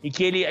 e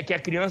que a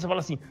criança fala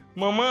assim: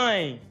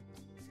 mamãe,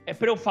 é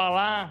pra eu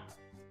falar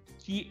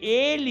que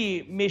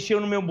ele mexeu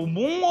no meu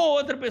bumbum ou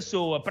outra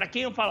pessoa? Pra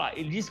quem eu falar?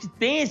 Ele disse que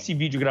tem esse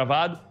vídeo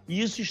gravado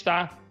e isso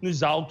está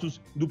nos autos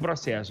do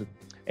processo.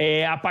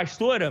 A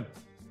pastora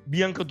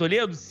Bianca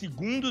Toledo,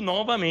 segundo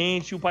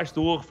novamente o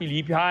pastor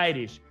Felipe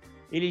Haires,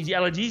 ele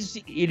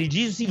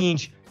diz o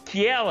seguinte,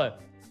 que ela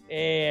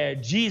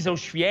diz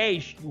aos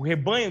fiéis, o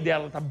rebanho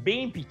dela está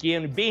bem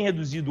pequeno e bem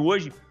reduzido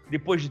hoje,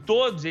 depois de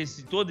todo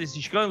esse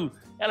escândalo,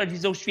 ela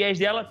diz aos fiéis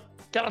dela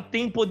que ela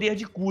tem poder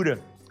de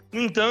cura. No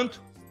entanto,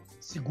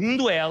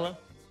 segundo ela,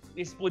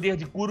 esse poder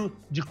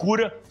de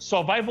cura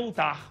só vai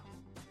voltar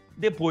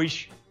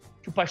depois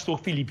que o pastor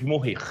Felipe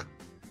morrer.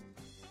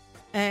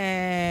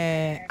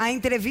 A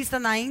entrevista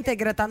na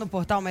íntegra tá no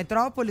portal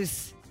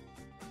Metrópolis?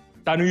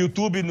 Tá no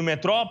YouTube no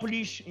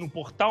Metrópolis, no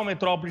portal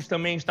Metrópolis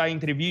também está a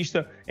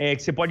entrevista,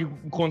 que você pode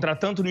encontrar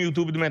tanto no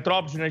YouTube do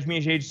Metrópolis, nas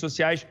minhas redes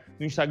sociais,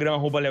 no Instagram,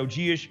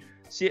 @LeoDias.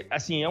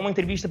 Assim, é uma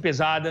entrevista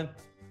pesada.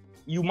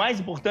 E o mais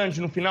importante,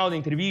 no final da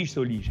entrevista,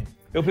 Olívia,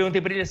 eu perguntei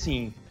para ele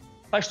assim: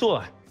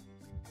 pastor,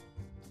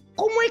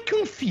 como é que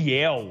um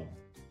fiel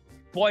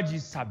pode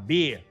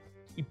saber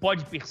e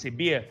pode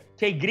perceber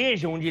que a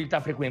igreja onde ele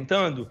está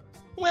frequentando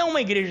não é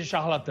uma igreja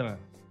charlatã?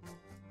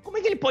 Como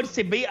é que ele pode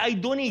saber a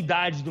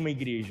idoneidade de uma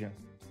igreja?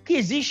 Porque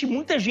existe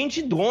muita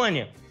gente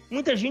idônea,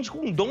 muita gente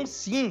com dom,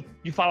 sim,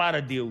 de falar a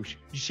Deus,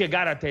 de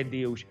chegar até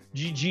Deus,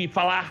 de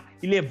falar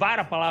e levar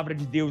a palavra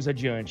de Deus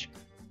adiante.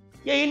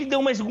 E aí ele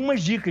deu mais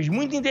algumas dicas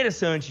muito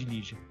interessantes,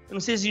 Lígia. Eu não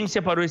sei se a gente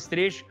separou esse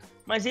trecho,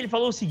 mas ele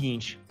falou o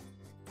seguinte: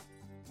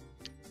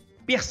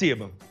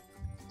 perceba,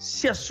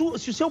 se o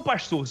seu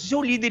pastor, se o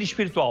seu líder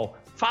espiritual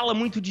fala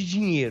muito de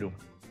dinheiro,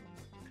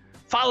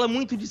 fala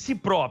muito de si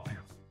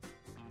próprio,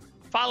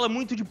 fala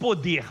muito de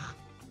poder,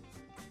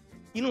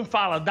 e não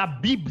fala da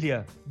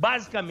Bíblia,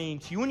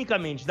 basicamente e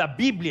unicamente da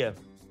Bíblia,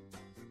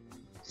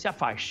 se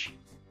afaste.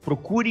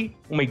 Procure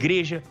uma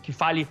igreja que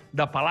fale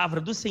da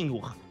palavra do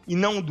Senhor, e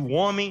não do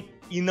homem,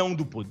 e não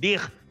do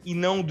poder, e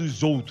não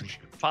dos outros.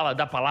 Fala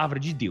da palavra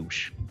de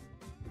Deus.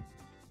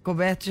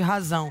 Coberto de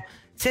razão.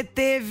 Você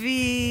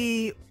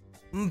teve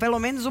pelo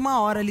menos 1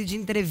 hora ali de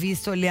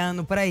entrevista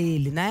olhando pra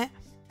ele, né?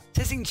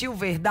 Você sentiu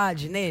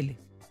verdade nele?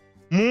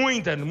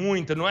 Muita,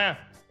 não é?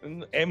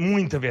 É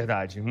muita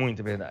verdade,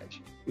 muita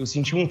verdade. Eu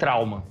senti um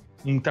trauma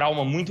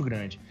muito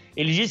grande.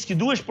 Ele disse que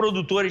 2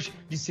 produtoras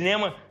de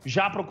cinema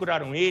já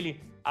procuraram ele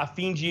a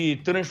fim de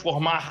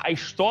transformar a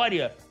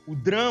história, o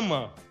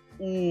drama,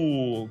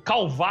 o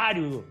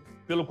calvário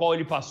pelo qual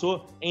ele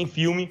passou em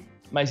filme,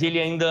 mas ele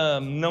ainda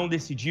não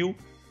decidiu.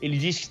 Ele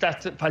disse que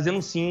está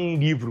fazendo, sim, um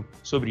livro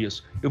sobre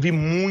isso. Eu vi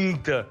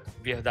muita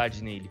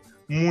verdade nele,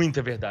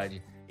 muita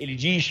verdade. Ele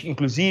diz,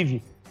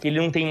 inclusive, que ele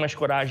não tem mais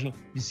coragem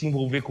de se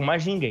envolver com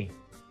mais ninguém,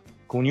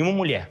 com nenhuma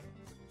mulher.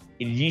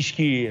 Ele diz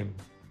que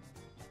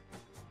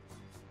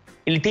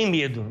ele tem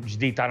medo de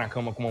deitar na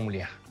cama com uma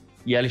mulher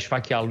e ela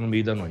esfaqueá-lo no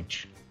meio da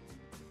noite.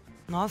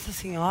 Nossa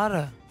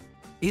Senhora,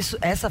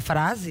 essa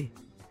frase?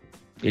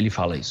 Ele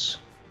fala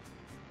isso.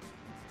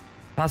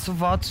 Faço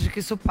votos de que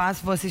isso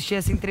passe. Vou assistir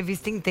essa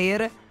entrevista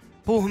inteira.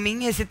 Por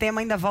mim, esse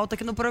tema ainda volta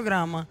aqui no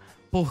programa.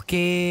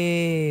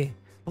 Porque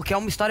é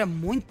uma história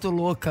muito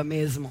louca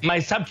mesmo.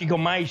 Mas sabe o que é o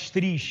mais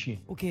triste?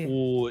 O quê?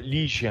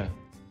 Lígia,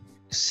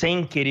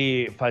 sem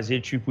querer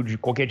fazer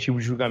qualquer tipo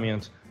de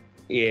julgamento,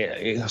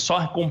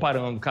 só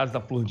comparando o caso da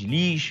Flor de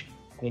Lis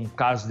com o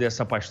caso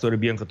dessa pastora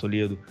Bianca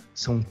Toledo,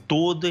 são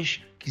todas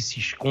que se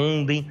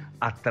escondem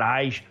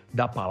atrás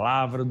da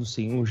palavra do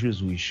Senhor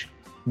Jesus.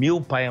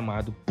 Meu Pai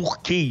amado, por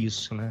que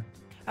isso, né?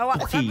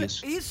 Por que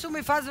isso? Isso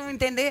me faz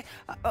entender.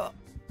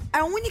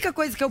 A única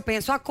coisa que eu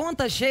penso, a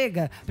conta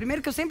chega.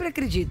 Primeiro que eu sempre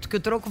acredito que o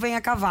troco vem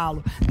a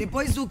cavalo.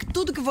 Depois,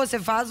 tudo que você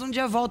faz, um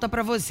dia volta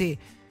pra você.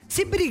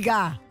 Se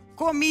brigar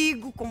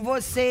comigo, com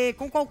você,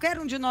 com qualquer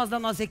um de nós da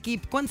nossa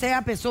equipe, quando você é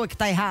a pessoa que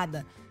tá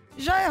errada,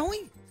 já é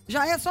ruim.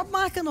 Já é só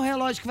marca no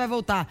relógio que vai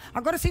voltar.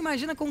 Agora você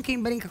imagina com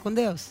quem brinca com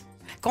Deus?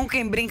 Com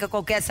quem brinca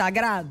qualquer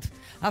sagrado?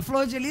 A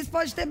Flor de Lis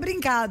pode ter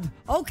brincado.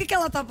 Olha o que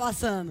ela tá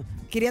passando.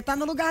 Queria estar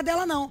no lugar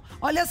dela, não.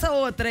 Olha essa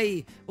outra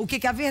aí. O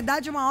que a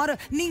verdade, uma hora...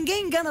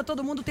 Ninguém engana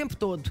todo mundo o tempo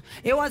todo.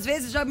 Eu, às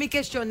vezes, já me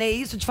questionei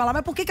isso, de falar,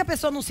 mas por que a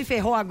pessoa não se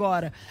ferrou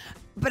agora?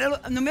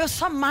 No meu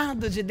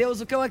chamado de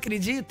Deus, o que eu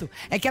acredito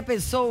é que a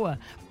pessoa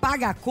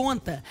paga a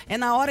conta é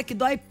na hora que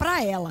dói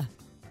pra ela.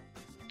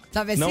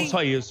 Sabe assim? Não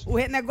só isso. O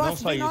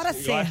negócio vem na hora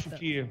certa. Eu acho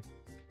que...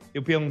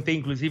 Eu perguntei,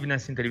 inclusive,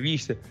 nessa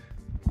entrevista,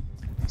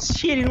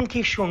 se ele não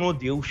questionou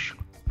Deus.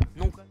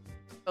 Nunca.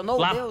 Questionou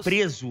lá Deus?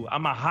 Preso,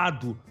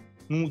 amarrado,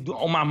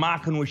 uma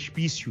maca no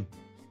hospício.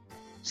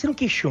 Você não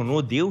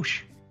questionou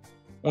Deus?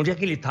 Onde é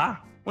que ele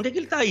tá? Onde é que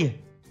ele tá aí?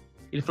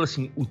 Ele falou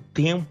assim, o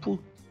tempo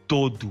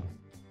todo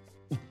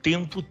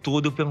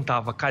eu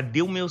perguntava,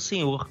 cadê o meu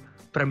Senhor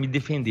para me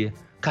defender?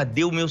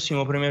 Cadê o meu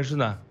Senhor para me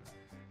ajudar?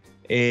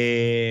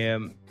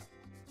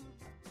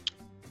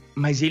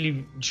 Mas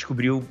ele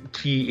descobriu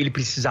que ele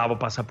precisava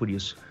passar por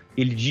isso.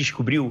 Ele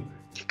descobriu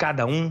que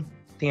cada um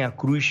tem a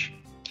cruz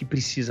que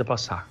precisa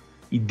passar.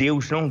 E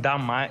Deus não dá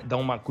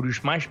uma cruz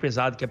mais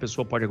pesada que a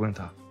pessoa pode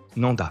aguentar.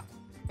 Não dá.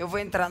 Eu vou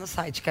entrar no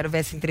site, quero ver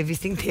essa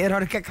entrevista inteira, a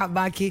hora que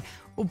acabar aqui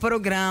o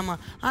programa.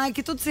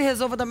 Que tudo se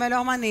resolva da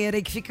melhor maneira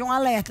e que fique um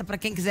alerta para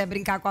quem quiser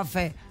brincar com a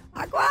fé.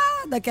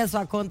 Aguarda que a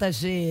sua conta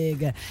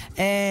chega.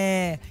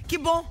 Que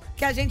bom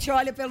que a gente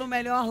olha pelo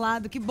melhor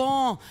lado. Que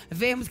bom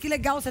vermos. Que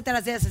legal você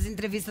trazer essas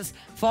entrevistas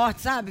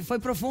fortes, sabe? Foi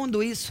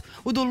profundo isso.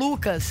 O do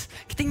Lucas,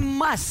 que tem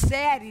uma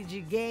série de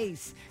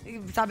gays,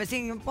 sabe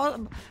assim,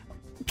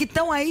 que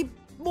estão aí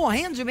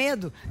morrendo de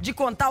medo de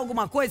contar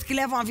alguma coisa, que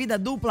levam a vida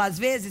dupla às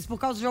vezes por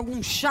causa de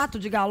algum chato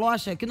de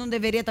galocha que não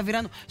deveria estar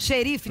virando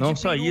xerife de Não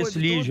só perua, isso,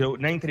 Lígia.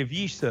 Na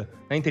entrevista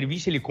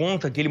ele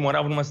conta que ele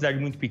morava numa cidade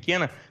muito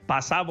pequena,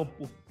 passava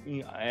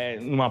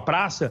numa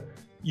praça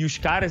e os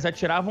caras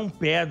atiravam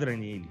pedra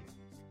nele.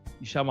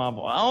 E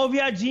chamavam, ó o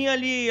viadinho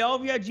ali, ó o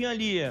viadinho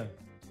ali.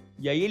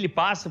 E aí ele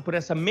passa por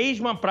essa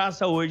mesma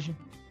praça hoje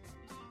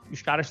e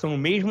os caras estão no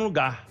mesmo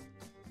lugar,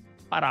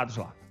 parados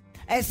lá.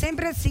 É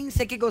sempre assim,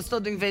 você que gostou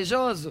do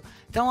invejoso?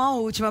 Então a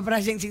última pra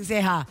gente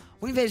encerrar.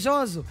 O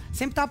invejoso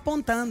sempre tá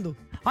apontando.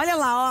 Olha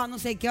lá, ó, não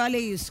sei o que, olha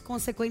isso.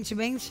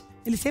 Consequentemente,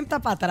 ele sempre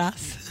tá pra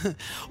trás.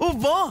 O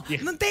bom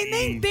não tem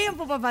nem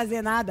tempo pra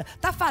fazer nada.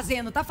 Tá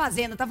fazendo.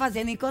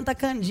 Enquanto a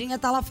Candinha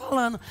tá lá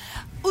falando.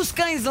 Os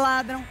cães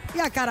ladram e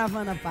a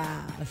caravana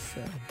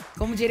passa.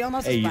 Como diriam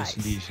nossos pais. É isso,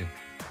 Lígia.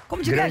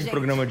 Como diria a Grande gente.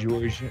 programa de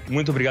hoje.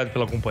 Muito obrigado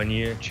pela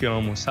companhia. Te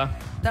amo, tá?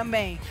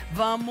 Também.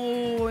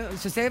 Vamos...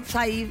 Se você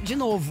sair de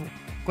novo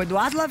com o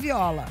Eduardo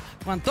Laviola,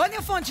 com Antônio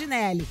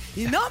Fontinelli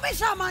e não me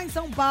chamar em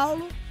São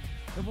Paulo,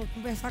 eu vou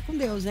conversar com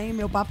Deus, hein?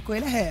 Meu papo com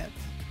ele é reto.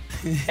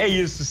 É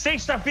isso.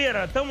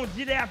 Sexta-feira,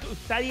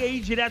 estarei aí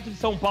direto de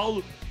São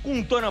Paulo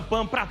com o Tona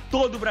Pan pra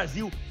todo o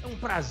Brasil. É um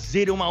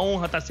prazer, é uma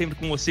honra estar sempre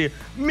com você.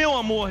 Meu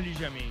amor,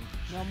 Lígia Mendes.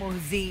 Meu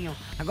amorzinho.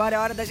 Agora é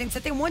hora da gente...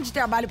 Você tem um monte de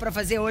trabalho pra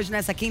fazer hoje,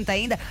 nessa quinta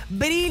ainda.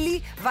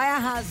 Brilhe, vai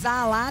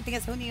arrasar lá. Tem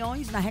as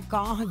reuniões na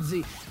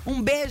Record.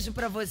 Um beijo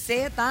pra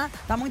você, tá?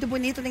 Tá muito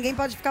bonito, ninguém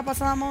pode ficar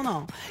passando a mão,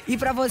 não. E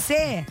pra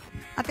você,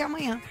 até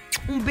amanhã.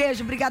 Um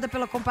beijo, obrigada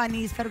pela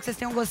companhia. Espero que vocês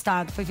tenham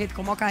gostado. Foi feito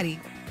com o maior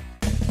carinho.